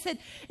Marlene, I said,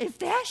 if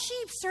that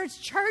sheep starts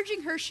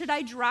charging her, should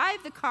I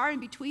drive the car in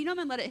between them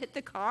and let it hit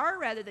the car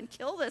rather than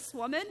kill this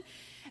woman?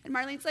 And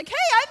Marlene's like, hey,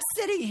 I'm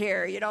sitting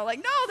here,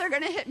 like, no, they're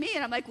going to hit me.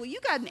 And I'm like, well, you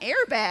got an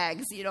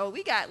airbags,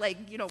 we got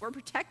we're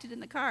protected in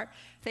the car.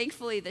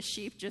 Thankfully, the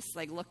sheep just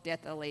like looked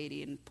at the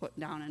lady and put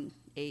down and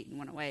ate and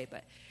went away.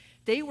 But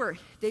they were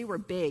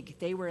big.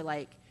 They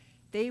were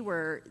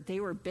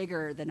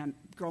bigger than a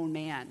grown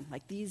man.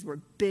 Like these were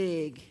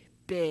big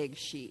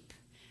sheep,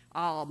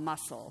 all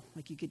muscle.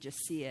 Like you could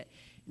just see it.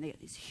 And they got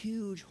these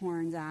huge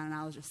horns on. And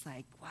I was just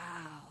like, wow.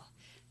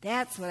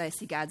 That's what I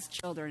see God's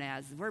children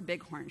as. We're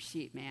bighorn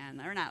sheep, man.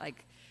 They're not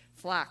like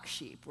flock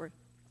sheep. We're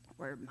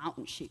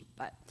mountain sheep.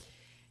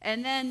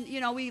 And then,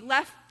 we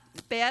left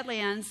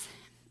Badlands,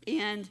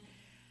 and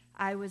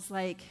I was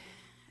like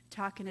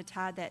talking to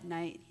Todd that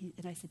night,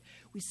 and I said,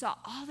 we saw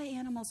all the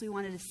animals we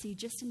wanted to see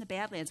just in the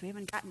Badlands. We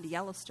haven't gotten to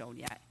Yellowstone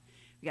yet.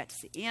 We got to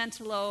see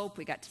antelope.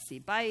 We got to see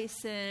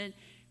bison.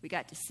 We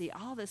got to see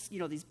all this,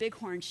 these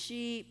bighorn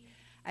sheep.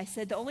 I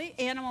said, the only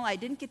animal I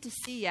didn't get to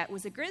see yet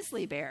was a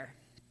grizzly bear.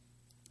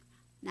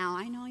 Now,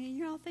 I know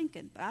you're all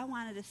thinking, but I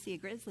wanted to see a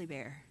grizzly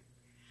bear.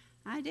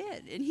 I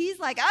did. And he's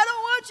like, I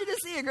don't want you to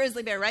see a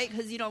grizzly bear, right?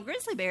 Because,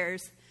 grizzly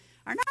bears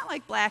are not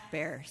like black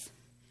bears.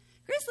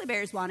 Grizzly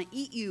bears want to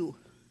eat you.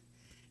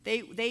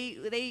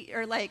 They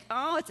are like,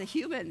 oh, it's a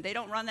human. They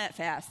don't run that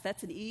fast.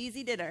 That's an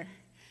easy dinner.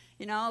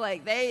 They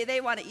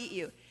want to eat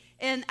you.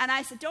 And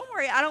I said, don't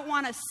worry, I don't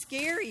want a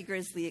scary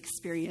grizzly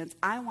experience.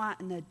 I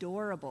want an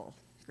adorable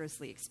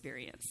grizzly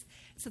experience.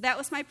 So that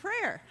was my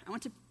prayer. I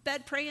went to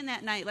bed praying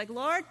that night, like,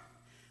 Lord,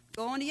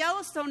 going to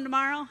Yellowstone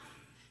tomorrow.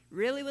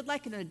 Really would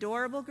like an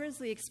adorable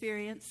grizzly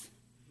experience.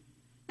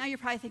 Now you're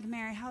probably thinking,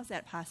 Mary, how is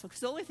that possible?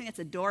 Because the only thing that's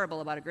adorable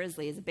about a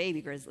grizzly is a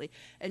baby grizzly.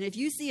 And if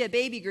you see a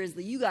baby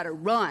grizzly, you got to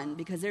run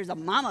because there's a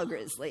mama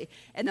grizzly.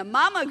 And the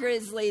mama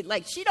grizzly,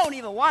 she don't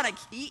even want to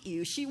eat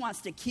you. She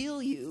wants to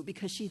kill you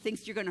because she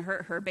thinks you're going to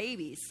hurt her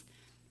babies.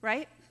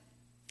 Right?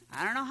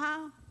 I don't know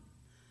how,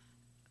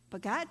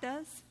 but God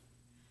does.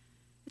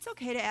 It's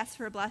okay to ask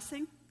for a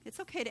blessing.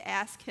 It's okay to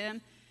ask him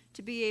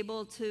to be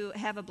able to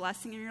have a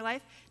blessing in your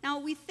life. Now,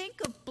 we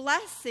think of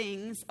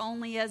blessings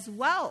only as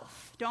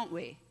wealth, don't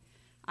we?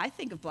 I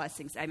think of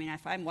blessings. I mean,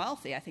 if I'm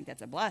wealthy, I think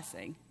that's a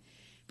blessing.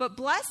 But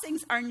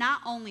blessings are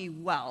not only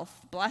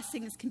wealth.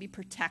 Blessings can be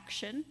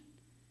protection.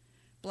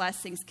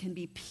 Blessings can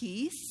be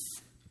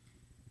peace,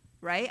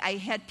 right? I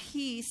had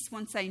peace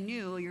once I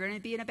knew you're going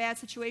to be in a bad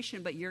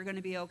situation, but you're going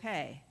to be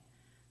okay,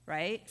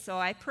 right? So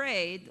I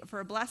prayed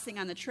for a blessing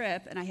on the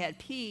trip, and I had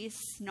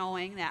peace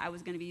knowing that I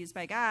was going to be used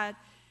by God.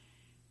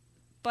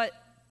 But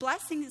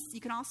blessings,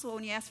 you can also,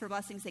 when you ask for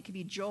blessings, they can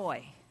be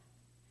joy.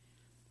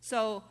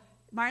 So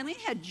Marlene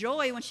had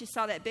joy when she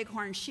saw that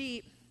bighorn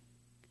sheep.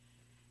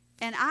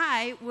 And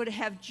I would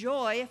have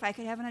joy if I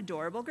could have an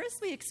adorable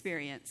grizzly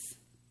experience.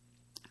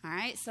 All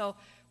right, so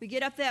we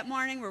get up that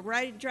morning.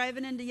 We're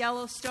driving into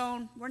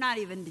Yellowstone. We're not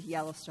even to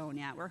Yellowstone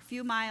yet. We're a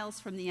few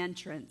miles from the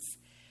entrance.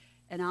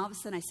 And all of a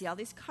sudden, I see all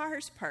these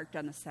cars parked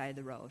on the side of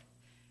the road.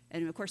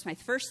 And, of course, my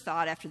first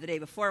thought after the day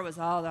before was,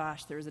 oh,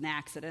 gosh, there was an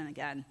accident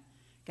again.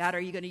 God,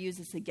 are you going to use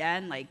this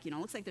again?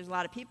 Looks like there's a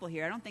lot of people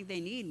here. I don't think they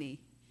need me.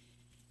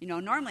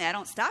 Normally I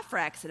don't stop for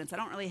accidents. I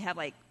don't really have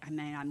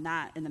I'm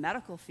not in the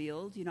medical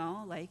field,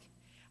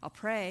 I'll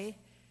pray.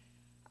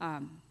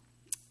 And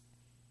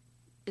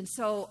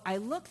so I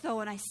look, though,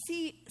 and I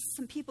see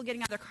some people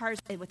getting out of their cars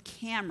with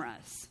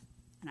cameras.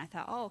 And I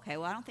thought, oh, okay,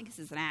 well, I don't think this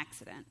is an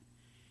accident.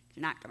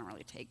 You're not going to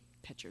really take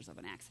pictures of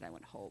an accident, I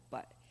would hope.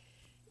 But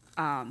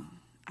I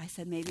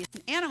said maybe it's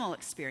an animal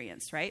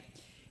experience, right?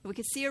 We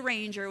could see a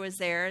ranger was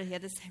there. He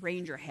had this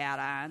ranger hat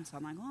on. So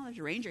I'm like, oh, there's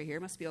a ranger here.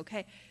 Must be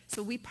okay.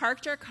 So we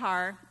parked our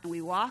car, and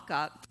we walk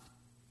up,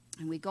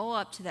 and we go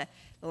up to the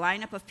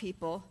lineup of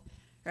people,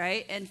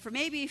 right? And from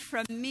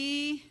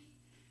me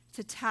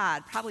to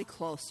Todd, probably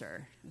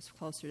closer. It was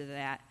closer to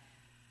that.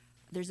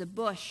 There's a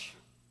bush.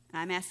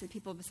 And I'm asking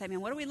people beside me,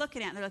 what are we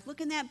looking at? And they're like,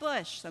 look in that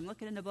bush. So I'm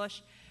looking in the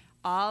bush.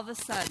 All of a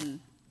sudden,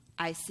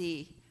 I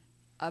see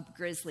a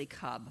grizzly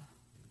cub.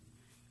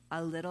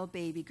 A little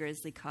baby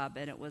grizzly cub,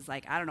 and it was I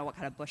don't know what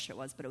kind of bush it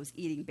was, but it was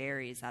eating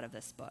berries out of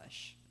this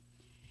bush.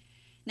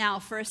 Now,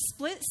 for a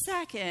split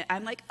second,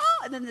 I'm like,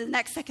 oh, and then the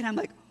next second, I'm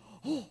like,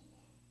 oh.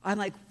 I'm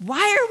like, why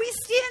are we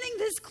standing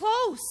this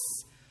close?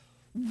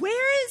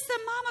 Where is the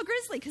mama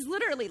grizzly? Because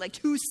literally,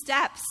 2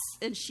 steps,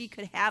 and she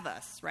could have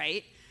us,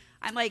 right?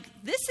 I'm like,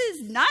 this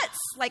is nuts.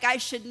 I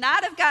should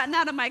not have gotten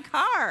out of my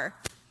car.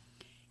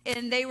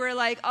 And they were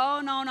like,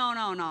 oh,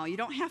 no. You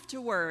don't have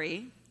to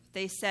worry.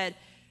 They said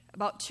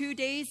about 2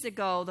 days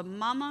ago, the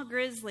mama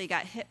grizzly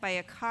got hit by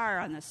a car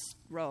on this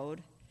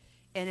road,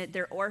 and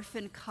they're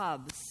orphan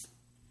cubs.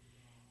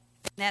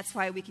 And that's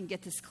why we can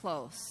get this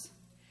close.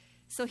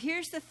 So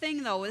here's the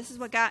thing, though. This is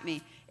what got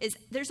me. Is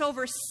there's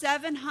over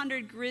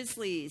 700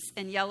 grizzlies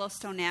in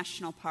Yellowstone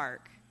National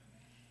Park.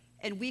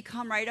 And we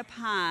come right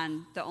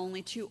upon the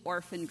only 2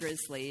 orphan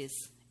grizzlies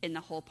in the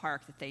whole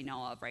park that they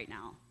know of right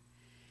now.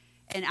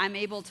 And I'm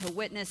able to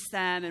witness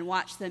them and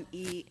watch them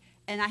eat.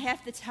 And I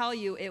have to tell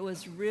you, it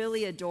was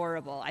really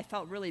adorable. I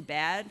felt really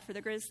bad for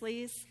the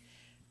grizzlies.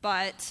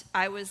 But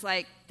I was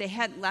like, they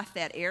hadn't left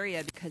that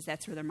area because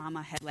that's where their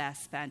mama had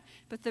last been.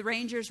 But the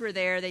rangers were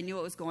there. They knew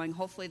it was going.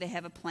 Hopefully they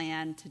have a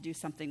plan to do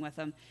something with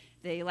them.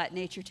 They let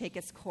nature take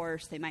its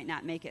course. They might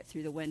not make it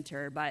through the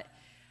winter. But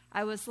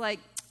I was like,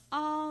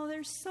 oh,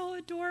 they're so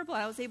adorable.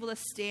 I was able to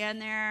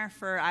stand there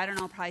for, I don't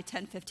know, probably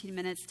 10, 15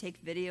 minutes, take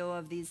video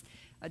of these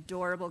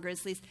adorable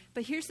grizzlies.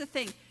 But here's the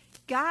thing.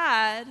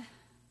 God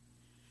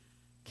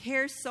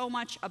cares so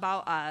much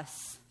about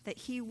us that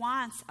he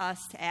wants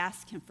us to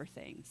ask him for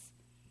things.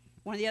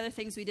 One of the other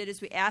things we did is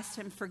we asked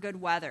him for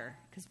good weather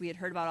because we had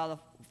heard about all the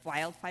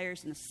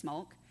wildfires and the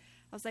smoke.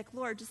 I was like,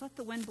 Lord, just let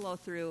the wind blow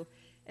through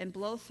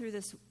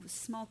this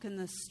smoke and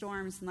the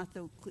storms and let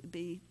the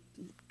be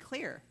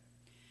clear.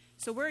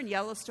 So we're in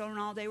Yellowstone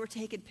all day. We're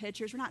taking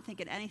pictures. We're not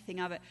thinking anything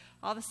of it.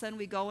 All of a sudden,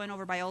 we go in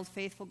over by Old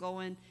Faithful, go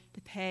in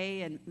to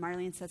pay, and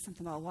Marlene said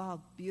something about, wow,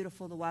 how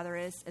beautiful the weather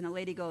is. And a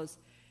lady goes,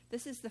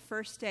 this is the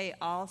first day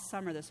all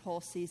summer, this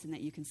whole season,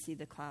 that you can see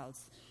the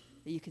clouds,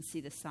 that you can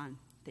see the sun,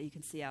 that you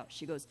can see out.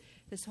 She goes,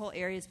 this whole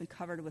area has been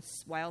covered with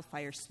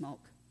wildfire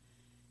smoke.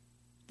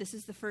 This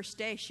is the first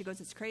day. She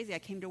goes, it's crazy. I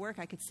came to work.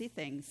 I could see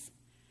things.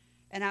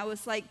 And I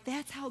was like,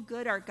 that's how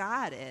good our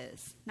God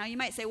is. Now, you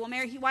might say, well,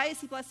 Mary, why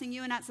is he blessing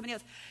you and not somebody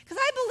else? Because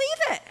I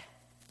believe it.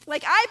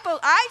 Like,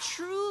 I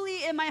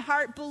truly, in my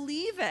heart,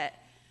 believe it.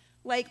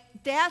 Like,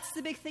 that's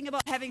the big thing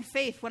about having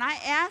faith. When I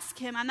ask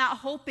him, I'm not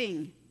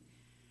hoping,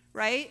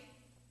 right?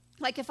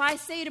 Like, if I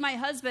say to my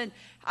husband,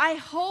 I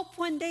hope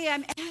one day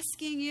I'm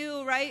asking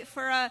you, right,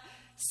 for a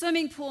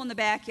swimming pool in the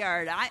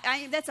backyard.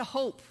 That's a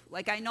hope.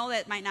 Like, I know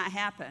that might not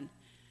happen.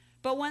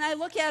 But when I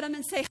look at him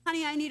and say,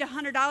 honey, I need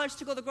 $100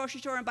 to go to the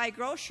grocery store and buy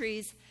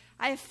groceries,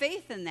 I have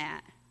faith in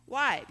that.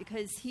 Why?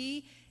 Because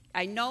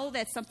I know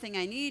that's something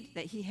I need,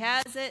 that he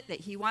has it, that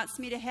he wants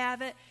me to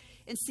have it.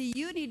 And see,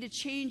 you need to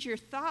change your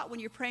thought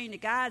when you're praying to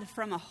God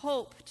from a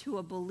hope to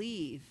a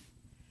believe.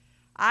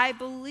 I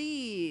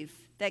believe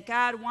that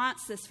God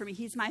wants this for me.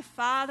 He's my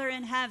Father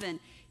in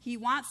heaven. He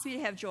wants me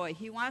to have joy.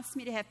 He wants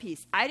me to have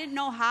peace. I didn't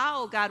know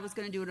how God was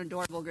going to do an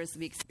adorable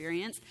grizzly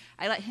experience.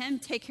 I let him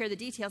take care of the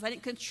details. I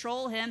didn't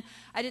control him.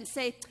 I didn't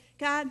say,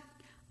 God,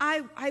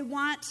 I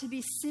want to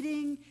be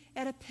sitting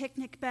at a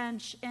picnic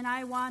bench, and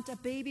I want a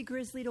baby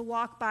grizzly to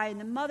walk by, and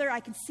the mother, I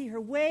can see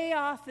her way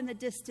off in the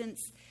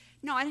distance.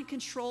 No, I didn't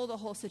control the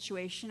whole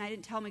situation. I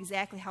didn't tell him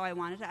exactly how I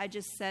wanted it. I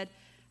just said,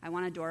 I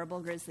want an adorable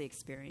grizzly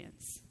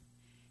experience.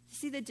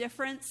 See the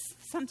difference?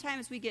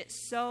 Sometimes we get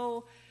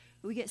so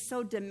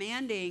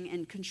demanding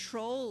and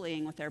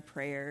controlling with our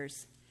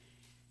prayers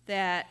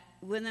that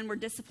when then we're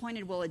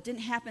disappointed, well, it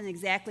didn't happen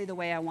exactly the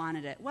way I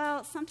wanted it.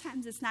 Well,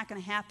 sometimes it's not going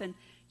to happen.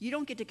 You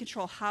don't get to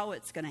control how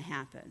it's going to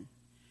happen.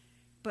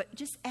 But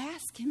just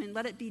ask him and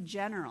let it be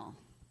general,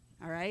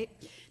 all right?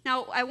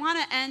 Now, I want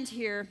to end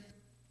here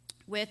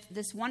with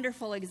this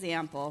wonderful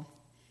example.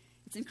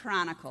 It's in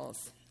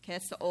Chronicles. Okay,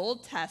 it's the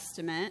Old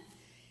Testament.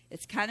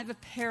 It's kind of a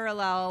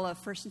parallel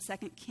of 1st and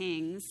 2nd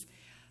Kings.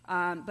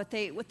 But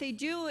what they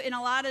do in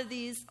a lot of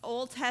these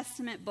Old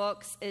Testament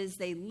books is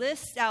they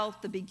list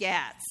out the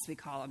begats. We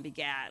call them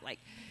begat. Like,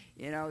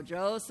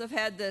 Joseph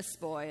had this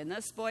boy, and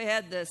this boy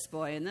had this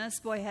boy, and this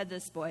boy had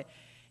this boy.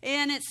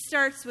 And it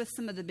starts with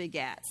some of the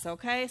begats,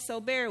 okay? So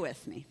bear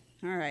with me.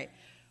 All right.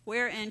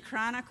 We're in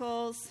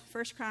Chronicles,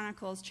 1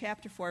 Chronicles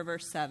chapter 4,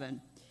 verse 7.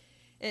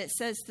 It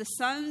says, the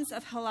sons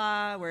of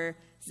Helah were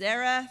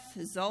Zareth,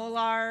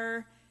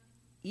 Zolar,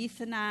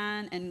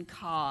 Ethanan, and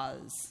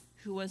Kaz,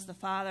 who was the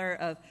father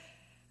of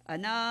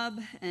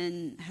Anub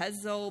and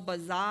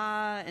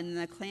Hezobazah, and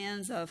the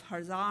clans of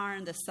Harzar,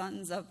 and the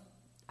sons of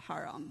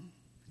Haram.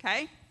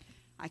 Okay?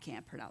 I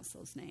can't pronounce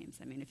those names.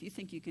 I mean, if you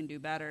think you can do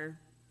better,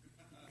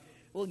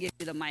 we'll give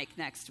you the mic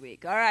next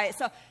week. All right,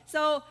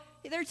 so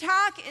they're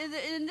talking,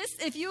 in this,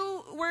 if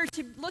you were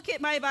to look at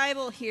my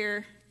Bible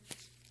here,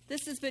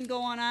 this has been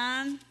going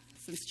on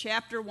since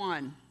chapter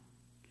 1.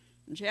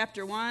 In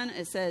chapter 1,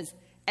 it says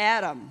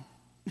Adam.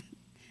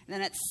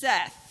 Then it's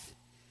Seth.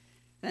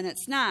 Then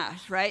it's not,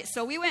 right?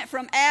 So we went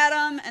from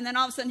Adam, and then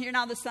all of a sudden here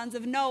now the sons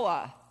of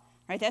Noah,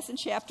 right? That's in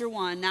chapter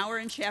 1. Now we're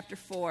in chapter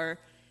 4,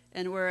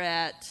 and we're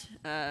at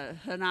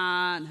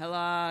Hannah and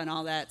Helah and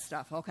all that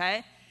stuff,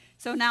 okay?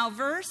 So now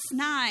verse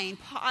 9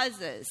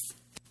 pauses.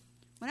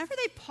 Whenever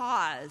they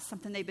pause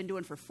something they've been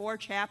doing for 4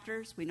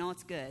 chapters, we know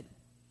it's good.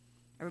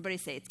 Everybody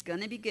say, it's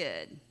going to be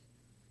good.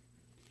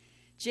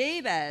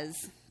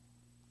 Jabez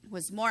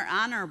was more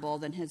honorable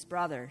than his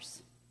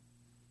brothers.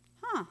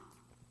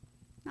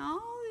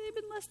 No, they've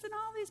been listing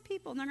all these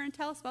people, and they're going to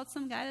tell us about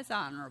some guy that's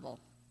honorable.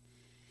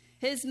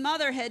 His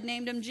mother had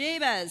named him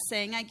Jabez,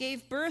 saying, I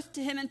gave birth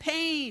to him in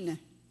pain.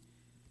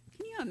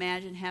 Can you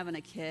imagine having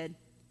a kid,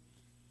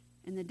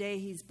 and the day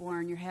he's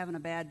born, you're having a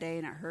bad day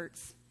and it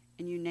hurts,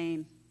 and you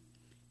name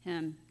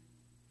him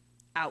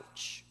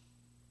Ouch?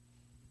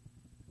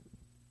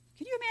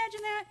 Can you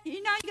imagine that?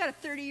 You got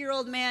a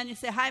 30-year-old man, you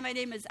say, hi, my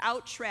name is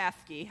Ouch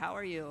Rathke. How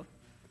are you?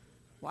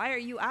 Why are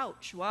you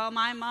ouch? Well,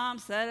 my mom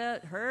said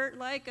it hurt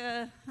like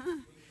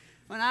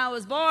when I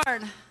was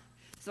born,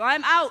 so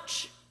I'm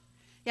ouch.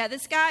 Yeah,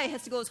 this guy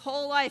has to go his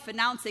whole life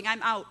announcing,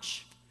 I'm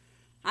ouch.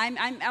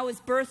 I was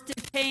birthed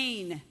in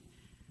pain.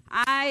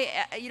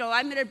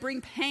 I'm going to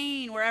bring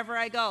pain wherever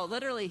I go.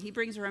 Literally, he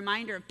brings a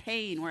reminder of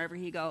pain wherever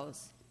he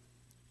goes.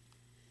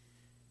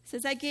 He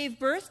says, I gave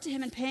birth to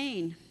him in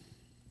pain.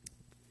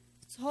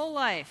 His whole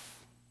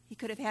life, he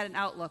could have had an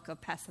outlook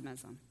of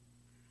pessimism.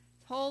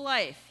 His whole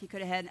life, he could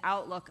have had an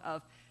outlook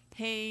of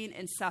pain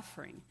and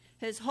suffering.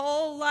 His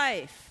whole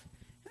life.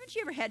 Haven't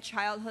you ever had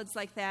childhoods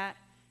like that?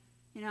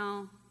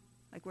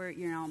 Like where,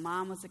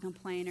 mom was a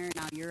complainer,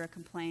 now you're a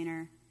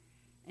complainer.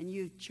 And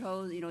you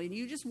chose, and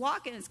you just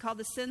walk in. It's called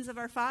the sins of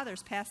our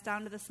fathers, passed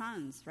down to the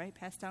sons, right?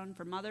 Passed down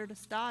from mother to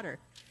daughter.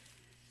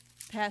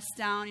 Passed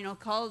down,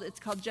 it's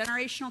called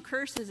generational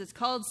curses. It's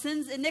called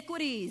sins,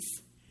 iniquities.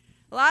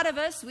 A lot of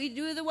us, we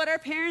do what our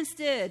parents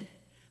did.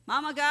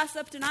 Mama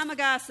gossiped and I'm a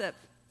gossip,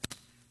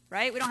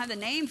 right? We don't have the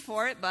name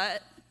for it,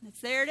 but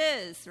there it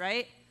is,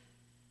 right?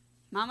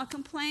 Mama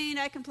complained,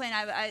 I complained.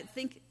 I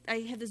think I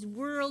have this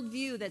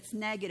worldview that's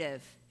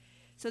negative.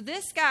 So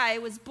this guy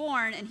was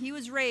born and he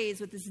was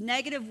raised with this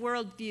negative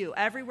worldview.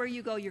 Everywhere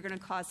you go, you're going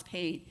to cause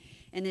pain.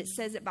 And it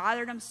says it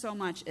bothered him so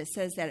much. It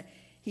says that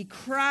he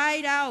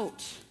cried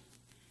out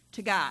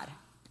to God.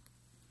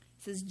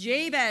 It says,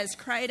 Jabez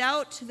cried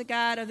out to the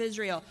God of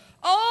Israel,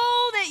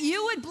 oh, that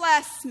you would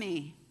bless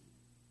me.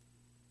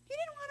 He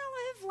didn't want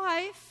to live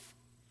life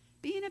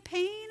being a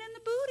pain in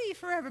the booty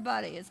for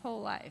everybody his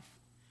whole life.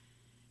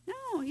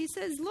 No, he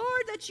says,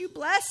 Lord, that you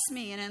bless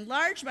me and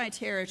enlarge my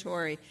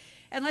territory.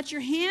 And let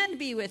your hand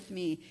be with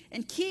me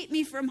and keep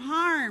me from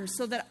harm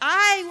so that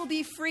I will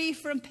be free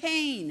from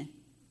pain.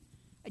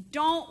 I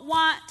don't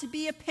want to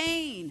be a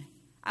pain.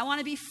 I want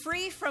to be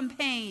free from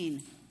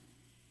pain.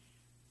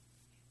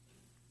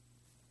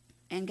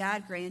 And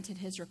God granted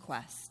his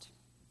request.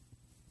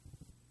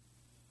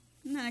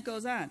 And then it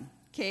goes on.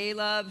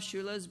 Caleb,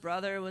 Shulah's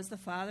brother, was the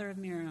father of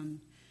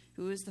Miriam,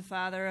 who was the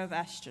father of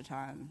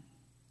Eshtaton.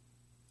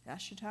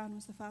 Eshtaton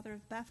was the father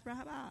of Beth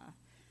Rabbah.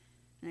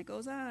 And it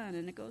goes on,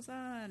 and it goes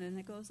on, and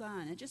it goes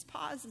on. It just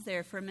pauses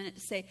there for a minute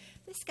to say,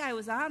 this guy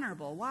was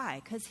honorable. Why?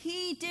 Because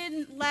he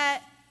didn't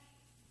let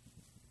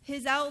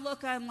his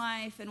outlook on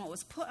life and what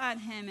was put on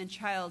him in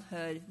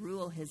childhood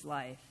rule his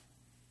life.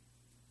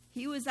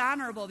 He was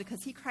honorable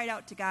because he cried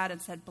out to God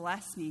and said,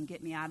 bless me and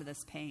get me out of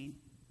this pain.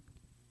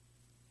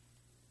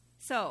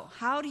 So,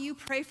 how do you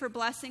pray for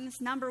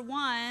blessings? Number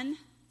one,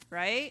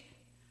 right?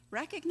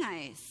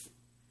 Recognize.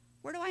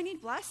 Where do I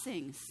need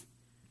blessings?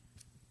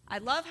 I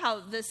love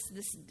how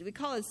we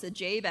call this the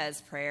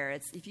Jabez prayer.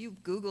 It's, if you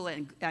Google it,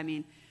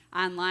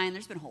 online,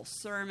 there's been whole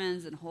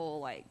sermons and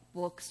whole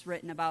books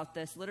written about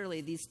this.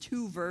 Literally, these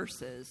 2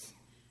 verses,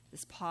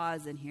 this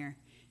pause in here,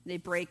 they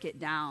break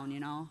it down,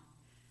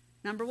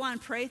 Number 1,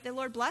 pray that the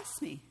Lord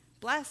bless me.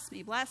 Bless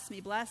me, bless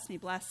me, bless me,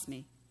 bless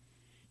me.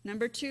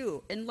 Number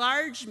 2,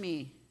 enlarge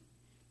me.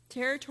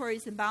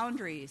 Territories and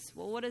boundaries.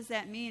 Well, what does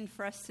that mean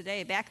for us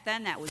today? Back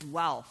then, that was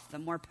wealth. The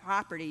more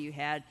property you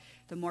had,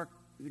 the more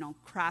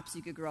crops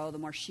you could grow, the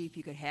more sheep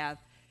you could have.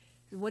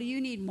 What do you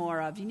need more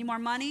of? Do you need more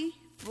money?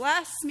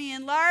 Bless me,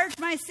 enlarge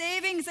my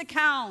savings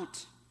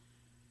account.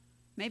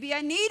 Maybe I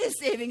need a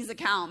savings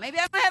account. Maybe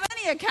I don't have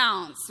any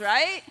accounts,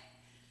 right?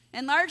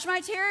 Enlarge my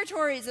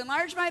territories,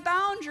 enlarge my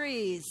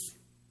boundaries.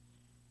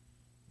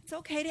 It's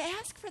okay to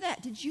ask for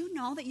that. Did you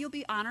know that you'll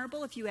be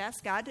honorable if you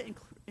ask God to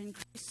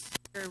increase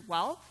your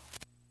wealth?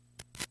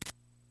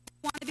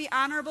 You want to be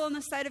honorable in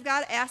the sight of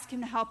God? Ask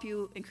him to help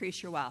you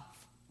increase your wealth.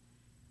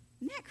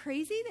 Isn't that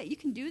crazy that you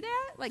can do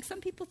that?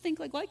 Some people think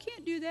well, I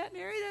can't do that,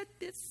 Mary.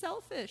 That's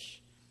selfish.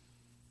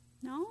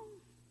 No.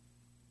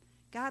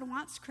 God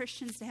wants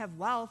Christians to have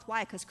wealth.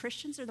 Why? Because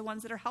Christians are the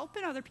ones that are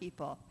helping other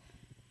people.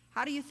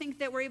 How do you think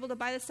that we're able to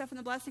buy this stuff in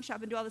the blessing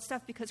shop and do all this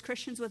stuff? Because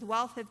Christians with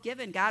wealth have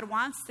given. God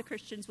wants the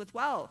Christians with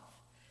wealth,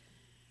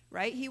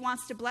 right? He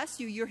wants to bless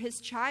you. You're his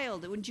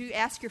child. Wouldn't you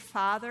ask your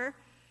father,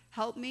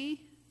 help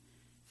me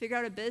figure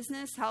out a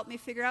business? Help me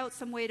figure out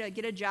some way to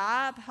get a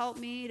job? Help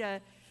me to...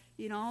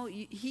 he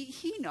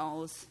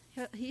knows.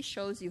 He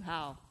shows you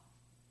how.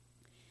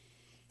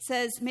 It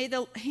says, may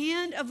the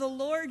hand of the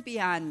Lord be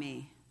on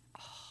me.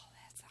 Oh,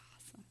 that's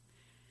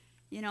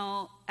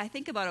awesome. I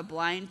think about a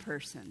blind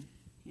person.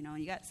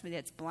 You got somebody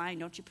that's blind.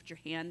 Don't you put your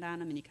hand on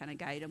them and you kind of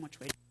guide them which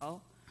way to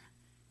go?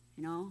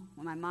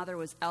 When my mother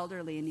was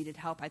elderly and needed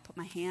help, I'd put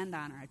my hand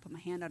on her. I'd put my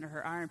hand under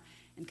her arm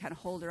and kind of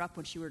hold her up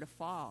when she were to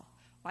fall.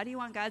 Why do you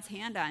want God's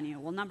hand on you?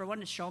 Well, number 1,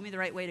 to show me the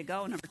right way to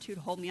go. Number 2,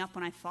 to hold me up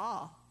when I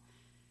fall.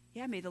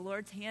 Yeah, may the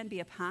Lord's hand be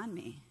upon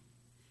me.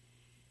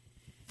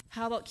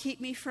 How about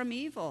keep me from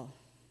evil?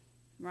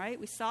 right?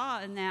 We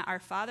saw in that Our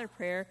Father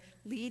prayer,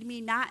 lead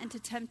me not into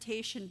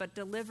temptation, but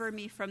deliver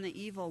me from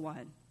the evil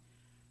one,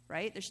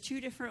 right? There's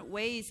two different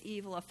ways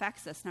evil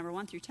affects us. Number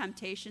one, through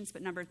temptations,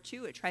 but number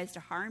two, it tries to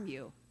harm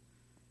you.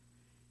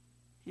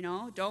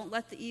 Don't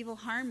let the evil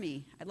harm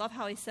me. I love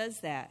how he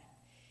says that.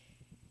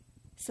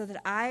 So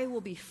that I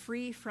will be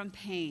free from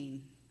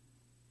pain.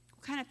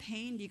 What kind of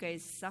pain do you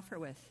guys suffer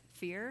with?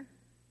 Fear?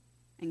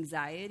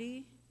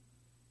 Anxiety?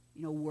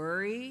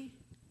 Worry?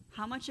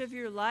 How much of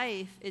your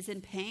life is in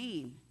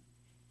pain?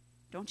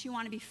 Don't you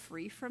want to be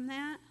free from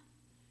that?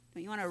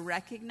 Don't you want to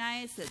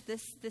recognize that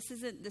this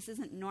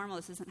isn't normal?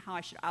 This isn't how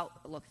I should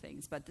outlook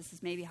things, but this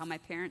is maybe how my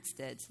parents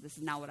did, so this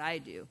is not what I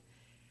do.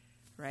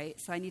 Right?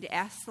 So I need to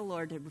ask the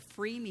Lord to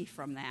free me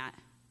from that.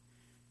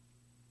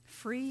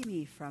 Free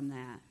me from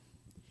that.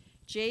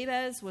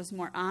 Jabez was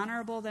more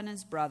honorable than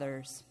his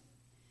brothers.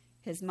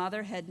 His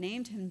mother had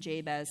named him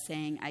Jabez,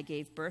 saying, I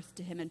gave birth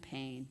to him in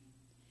pain.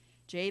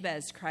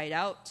 Jabez cried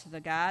out to the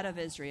God of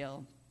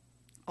Israel,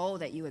 oh,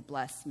 that you would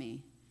bless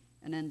me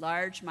and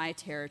enlarge my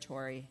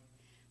territory.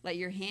 Let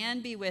your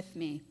hand be with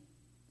me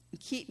and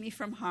keep me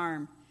from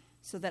harm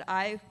so that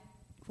I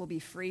will be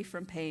free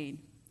from pain.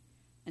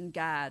 And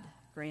God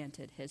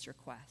granted his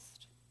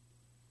request.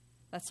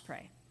 Let's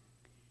pray.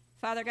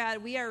 Father God,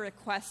 we are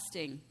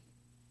requesting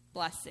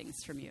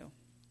blessings from you.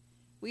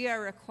 We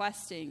are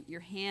requesting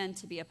your hand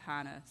to be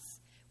upon us.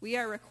 We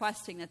are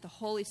requesting that the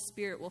Holy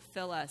Spirit will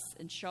fill us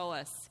and show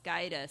us,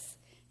 guide us,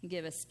 and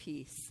give us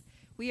peace.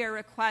 We are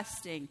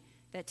requesting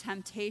that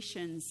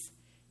temptations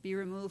be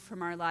removed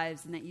from our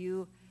lives and that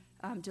you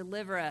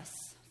deliver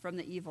us from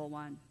the evil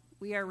one.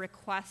 We are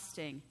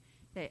requesting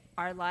that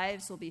our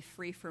lives will be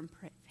free from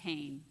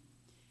pain.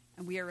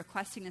 And we are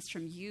requesting this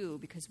from you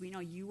because we know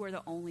you are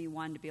the only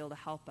one to be able to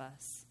help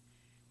us.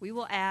 We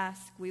will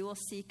ask, we will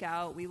seek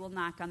out, we will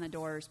knock on the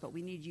doors, but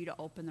we need you to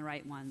open the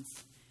right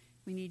ones.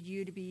 We need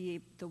you to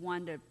be the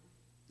one to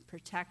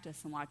protect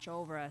us and watch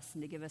over us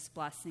and to give us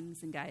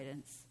blessings and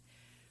guidance.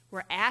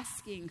 We're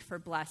asking for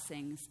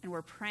blessings and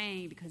we're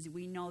praying because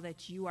we know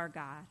that you are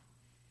God.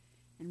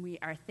 And we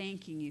are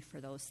thanking you for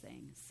those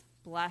things.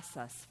 Bless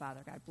us,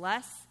 Father God.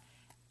 Bless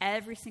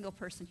every single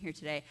person here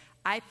today.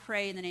 I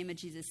pray in the name of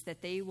Jesus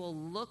that they will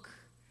look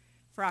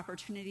for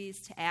opportunities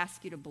to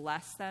ask you to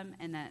bless them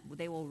and that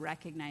they will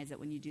recognize it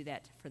when you do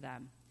that for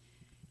them.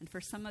 And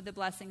for some of the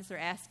blessings they're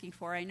asking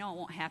for, I know it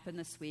won't happen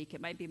this week.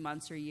 It might be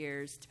months or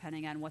years,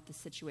 depending on what the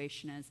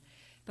situation is.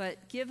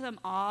 But give them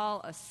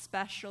all a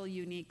special,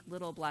 unique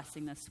little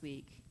blessing this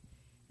week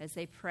as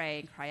they pray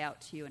and cry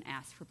out to you and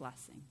ask for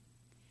blessing.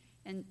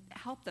 And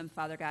help them,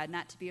 Father God,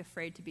 not to be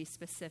afraid to be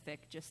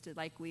specific, just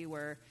like we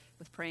were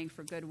with praying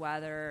for good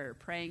weather or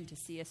praying to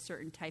see a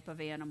certain type of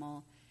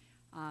animal.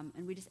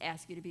 And we just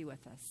ask you to be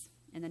with us.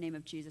 In the name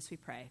of Jesus, we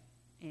pray.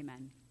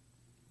 Amen.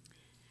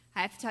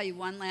 I have to tell you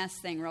one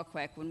last thing real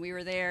quick. When we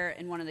were there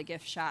in one of the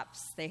gift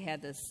shops, they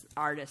had this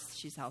artist.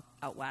 She's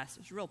out west.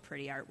 It was real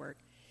pretty artwork.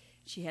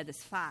 She had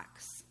this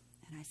fox.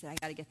 And I said, I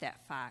got to get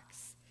that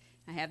fox.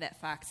 I have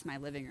that fox in my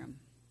living room.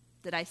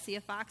 Did I see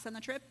a fox on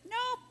the trip?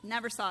 Nope,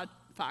 never saw a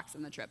fox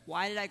on the trip.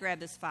 Why did I grab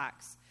this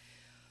fox?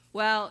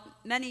 Well,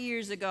 many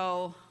years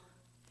ago,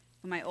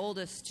 when my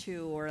oldest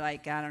two were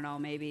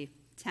maybe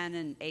 10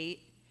 and 8,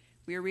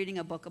 we were reading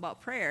a book about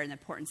prayer and the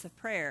importance of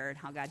prayer and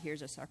how God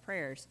hears us our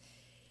prayers.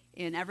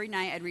 And every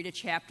night I'd read a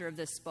chapter of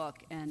this book.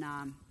 And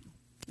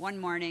one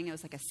morning, it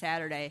was like a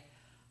Saturday,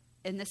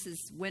 and this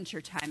is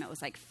winter time. It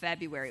was like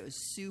February. It was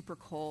super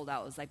cold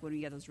out. It was like when we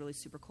get those really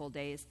super cold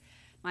days.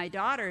 My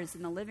daughter's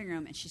in the living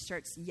room, and she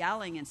starts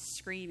yelling and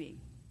screaming.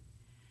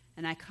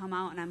 And I come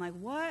out, and I'm like,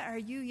 what are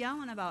you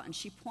yelling about? And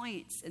she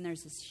points, and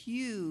there's this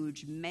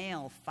huge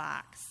male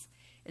fox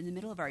in the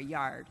middle of our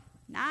yard.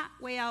 Not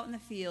way out in the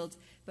fields,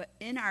 but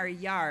in our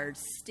yard,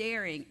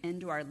 staring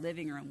into our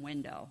living room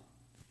window.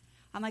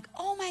 I'm like,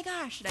 oh, my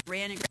gosh. And I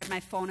ran and grabbed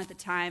my phone at the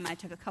time. I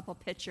took a couple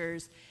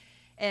pictures.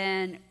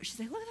 And she's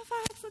like, look at the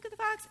fox, look at the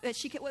fox.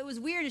 But what was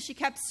weird is she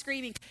kept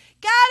screaming,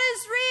 God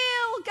is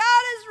real,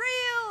 God is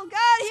real,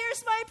 God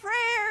hears my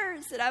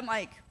prayers. And I'm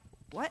like,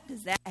 what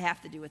does that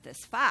have to do with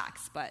this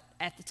fox? But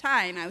at the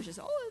time, I was just,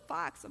 the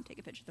fox. I'm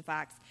taking a picture of the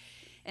fox.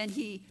 And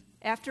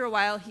after a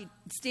while, he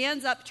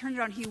stands up, turns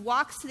around, he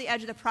walks to the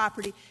edge of the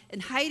property,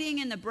 and hiding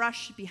in the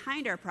brush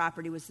behind our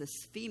property was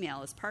this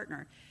female, his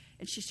partner.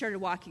 And she started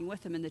walking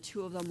with him, and the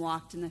two of them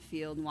walked in the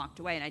field and walked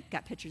away. And I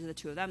got pictures of the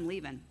two of them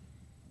leaving.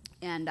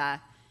 And I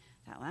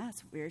thought, well,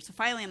 that's weird. So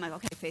finally, I'm like,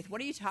 okay, Faith, what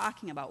are you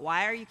talking about?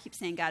 Why are you keep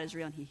saying God is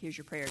real and he hears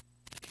your prayers?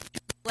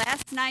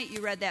 Last night,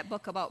 you read that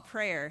book about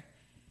prayer.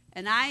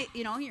 And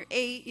you're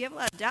 8, you have a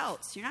lot of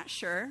doubts. You're not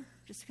sure.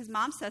 Just because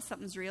Mom says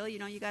something's real,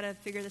 you got to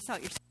figure this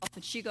out yourself.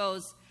 And she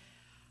goes,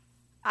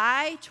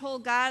 I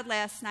told God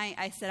last night,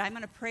 I said, I'm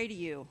going to pray to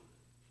you.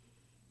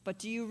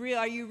 But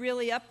are you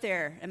really up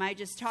there? Am I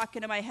just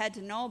talking to my head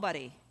to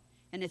nobody?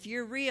 And if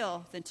you're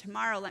real, then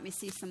tomorrow let me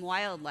see some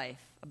wildlife,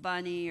 a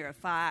bunny or a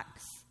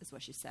fox, is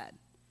what she said.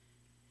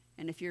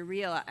 And if you're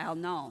real, I'll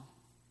know.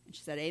 And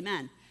she said,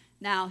 amen.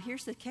 Now,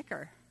 here's the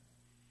kicker.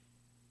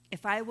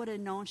 if I would have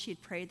known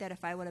she'd prayed that,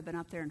 if I would have been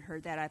up there and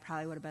heard that, I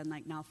probably would have been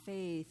like, now,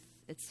 Faith,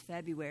 it's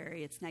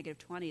February, it's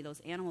 -20. Those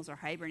animals are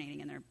hibernating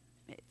in their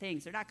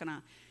things. They're not going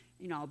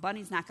to, a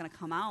bunny's not going to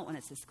come out when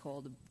it's this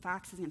cold. The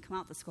fox is going to come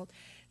out this cold.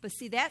 But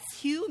see, that's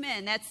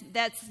human.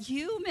 That's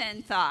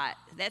human thought.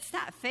 That's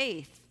not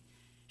faith.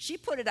 She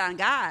put it on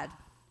God.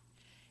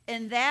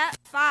 And that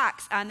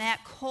fox on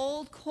that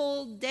cold,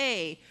 cold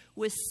day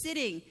was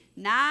sitting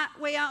not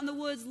way out in the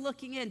woods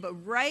looking in, but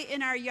right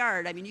in our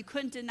yard. I mean, you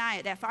couldn't deny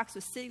it. That fox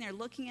was sitting there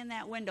looking in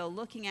that window,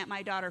 looking at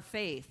my daughter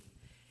Faith.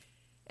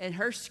 And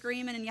her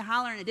screaming and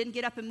hollering. It didn't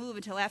get up and move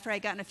until after I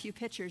gotten a few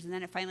pictures, and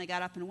then it finally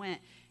got up and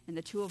went, and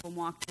the two of them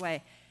walked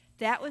away.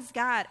 That was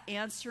God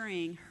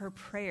answering her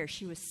prayer.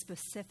 She was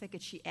specific,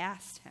 and she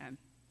asked him.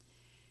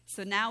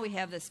 So now we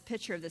have this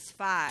picture of this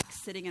fox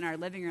sitting in our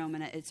living room,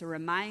 and it's a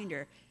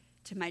reminder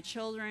to my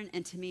children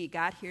and to me,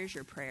 God hears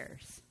your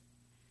prayers.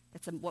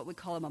 That's what we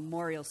call a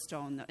memorial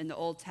stone. In the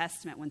Old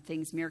Testament, when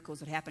miracles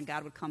would happen,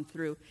 God would come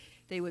through.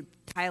 They would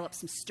pile up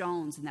some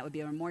stones, and that would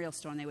be a memorial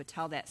stone. They would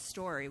tell that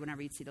story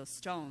whenever you'd see those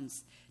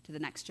stones to the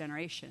next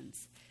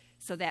generations.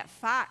 So that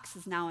fox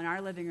is now in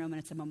our living room,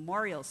 and it's a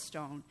memorial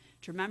stone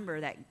to remember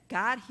that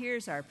God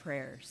hears our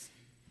prayers,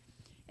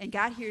 and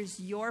God hears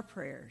your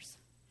prayers.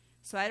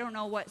 So I don't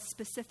know what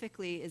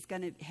specifically is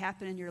going to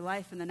happen in your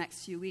life in the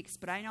next few weeks,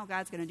 but I know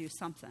God's going to do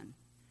something.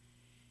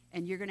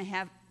 And you're going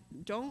to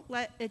don't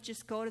let it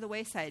just go to the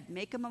wayside.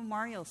 Make a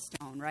memorial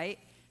stone, right?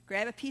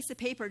 Grab a piece of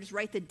paper, just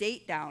write the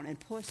date down and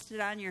post it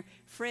on your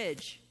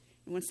fridge.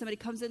 And when somebody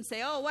comes in and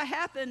say, oh, what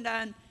happened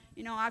on,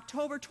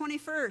 October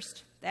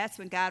 21st? That's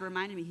when God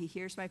reminded me he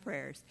hears my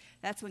prayers.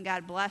 That's when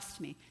God blessed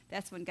me.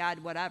 That's when God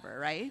whatever,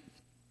 right?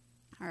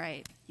 All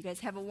right. You guys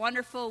have a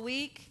wonderful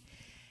week.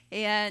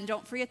 And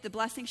don't forget the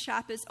Blessing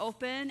Shop is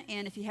open.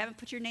 And if you haven't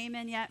put your name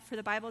in yet for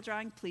the Bible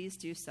drawing, please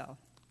do so.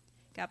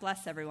 God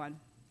bless everyone.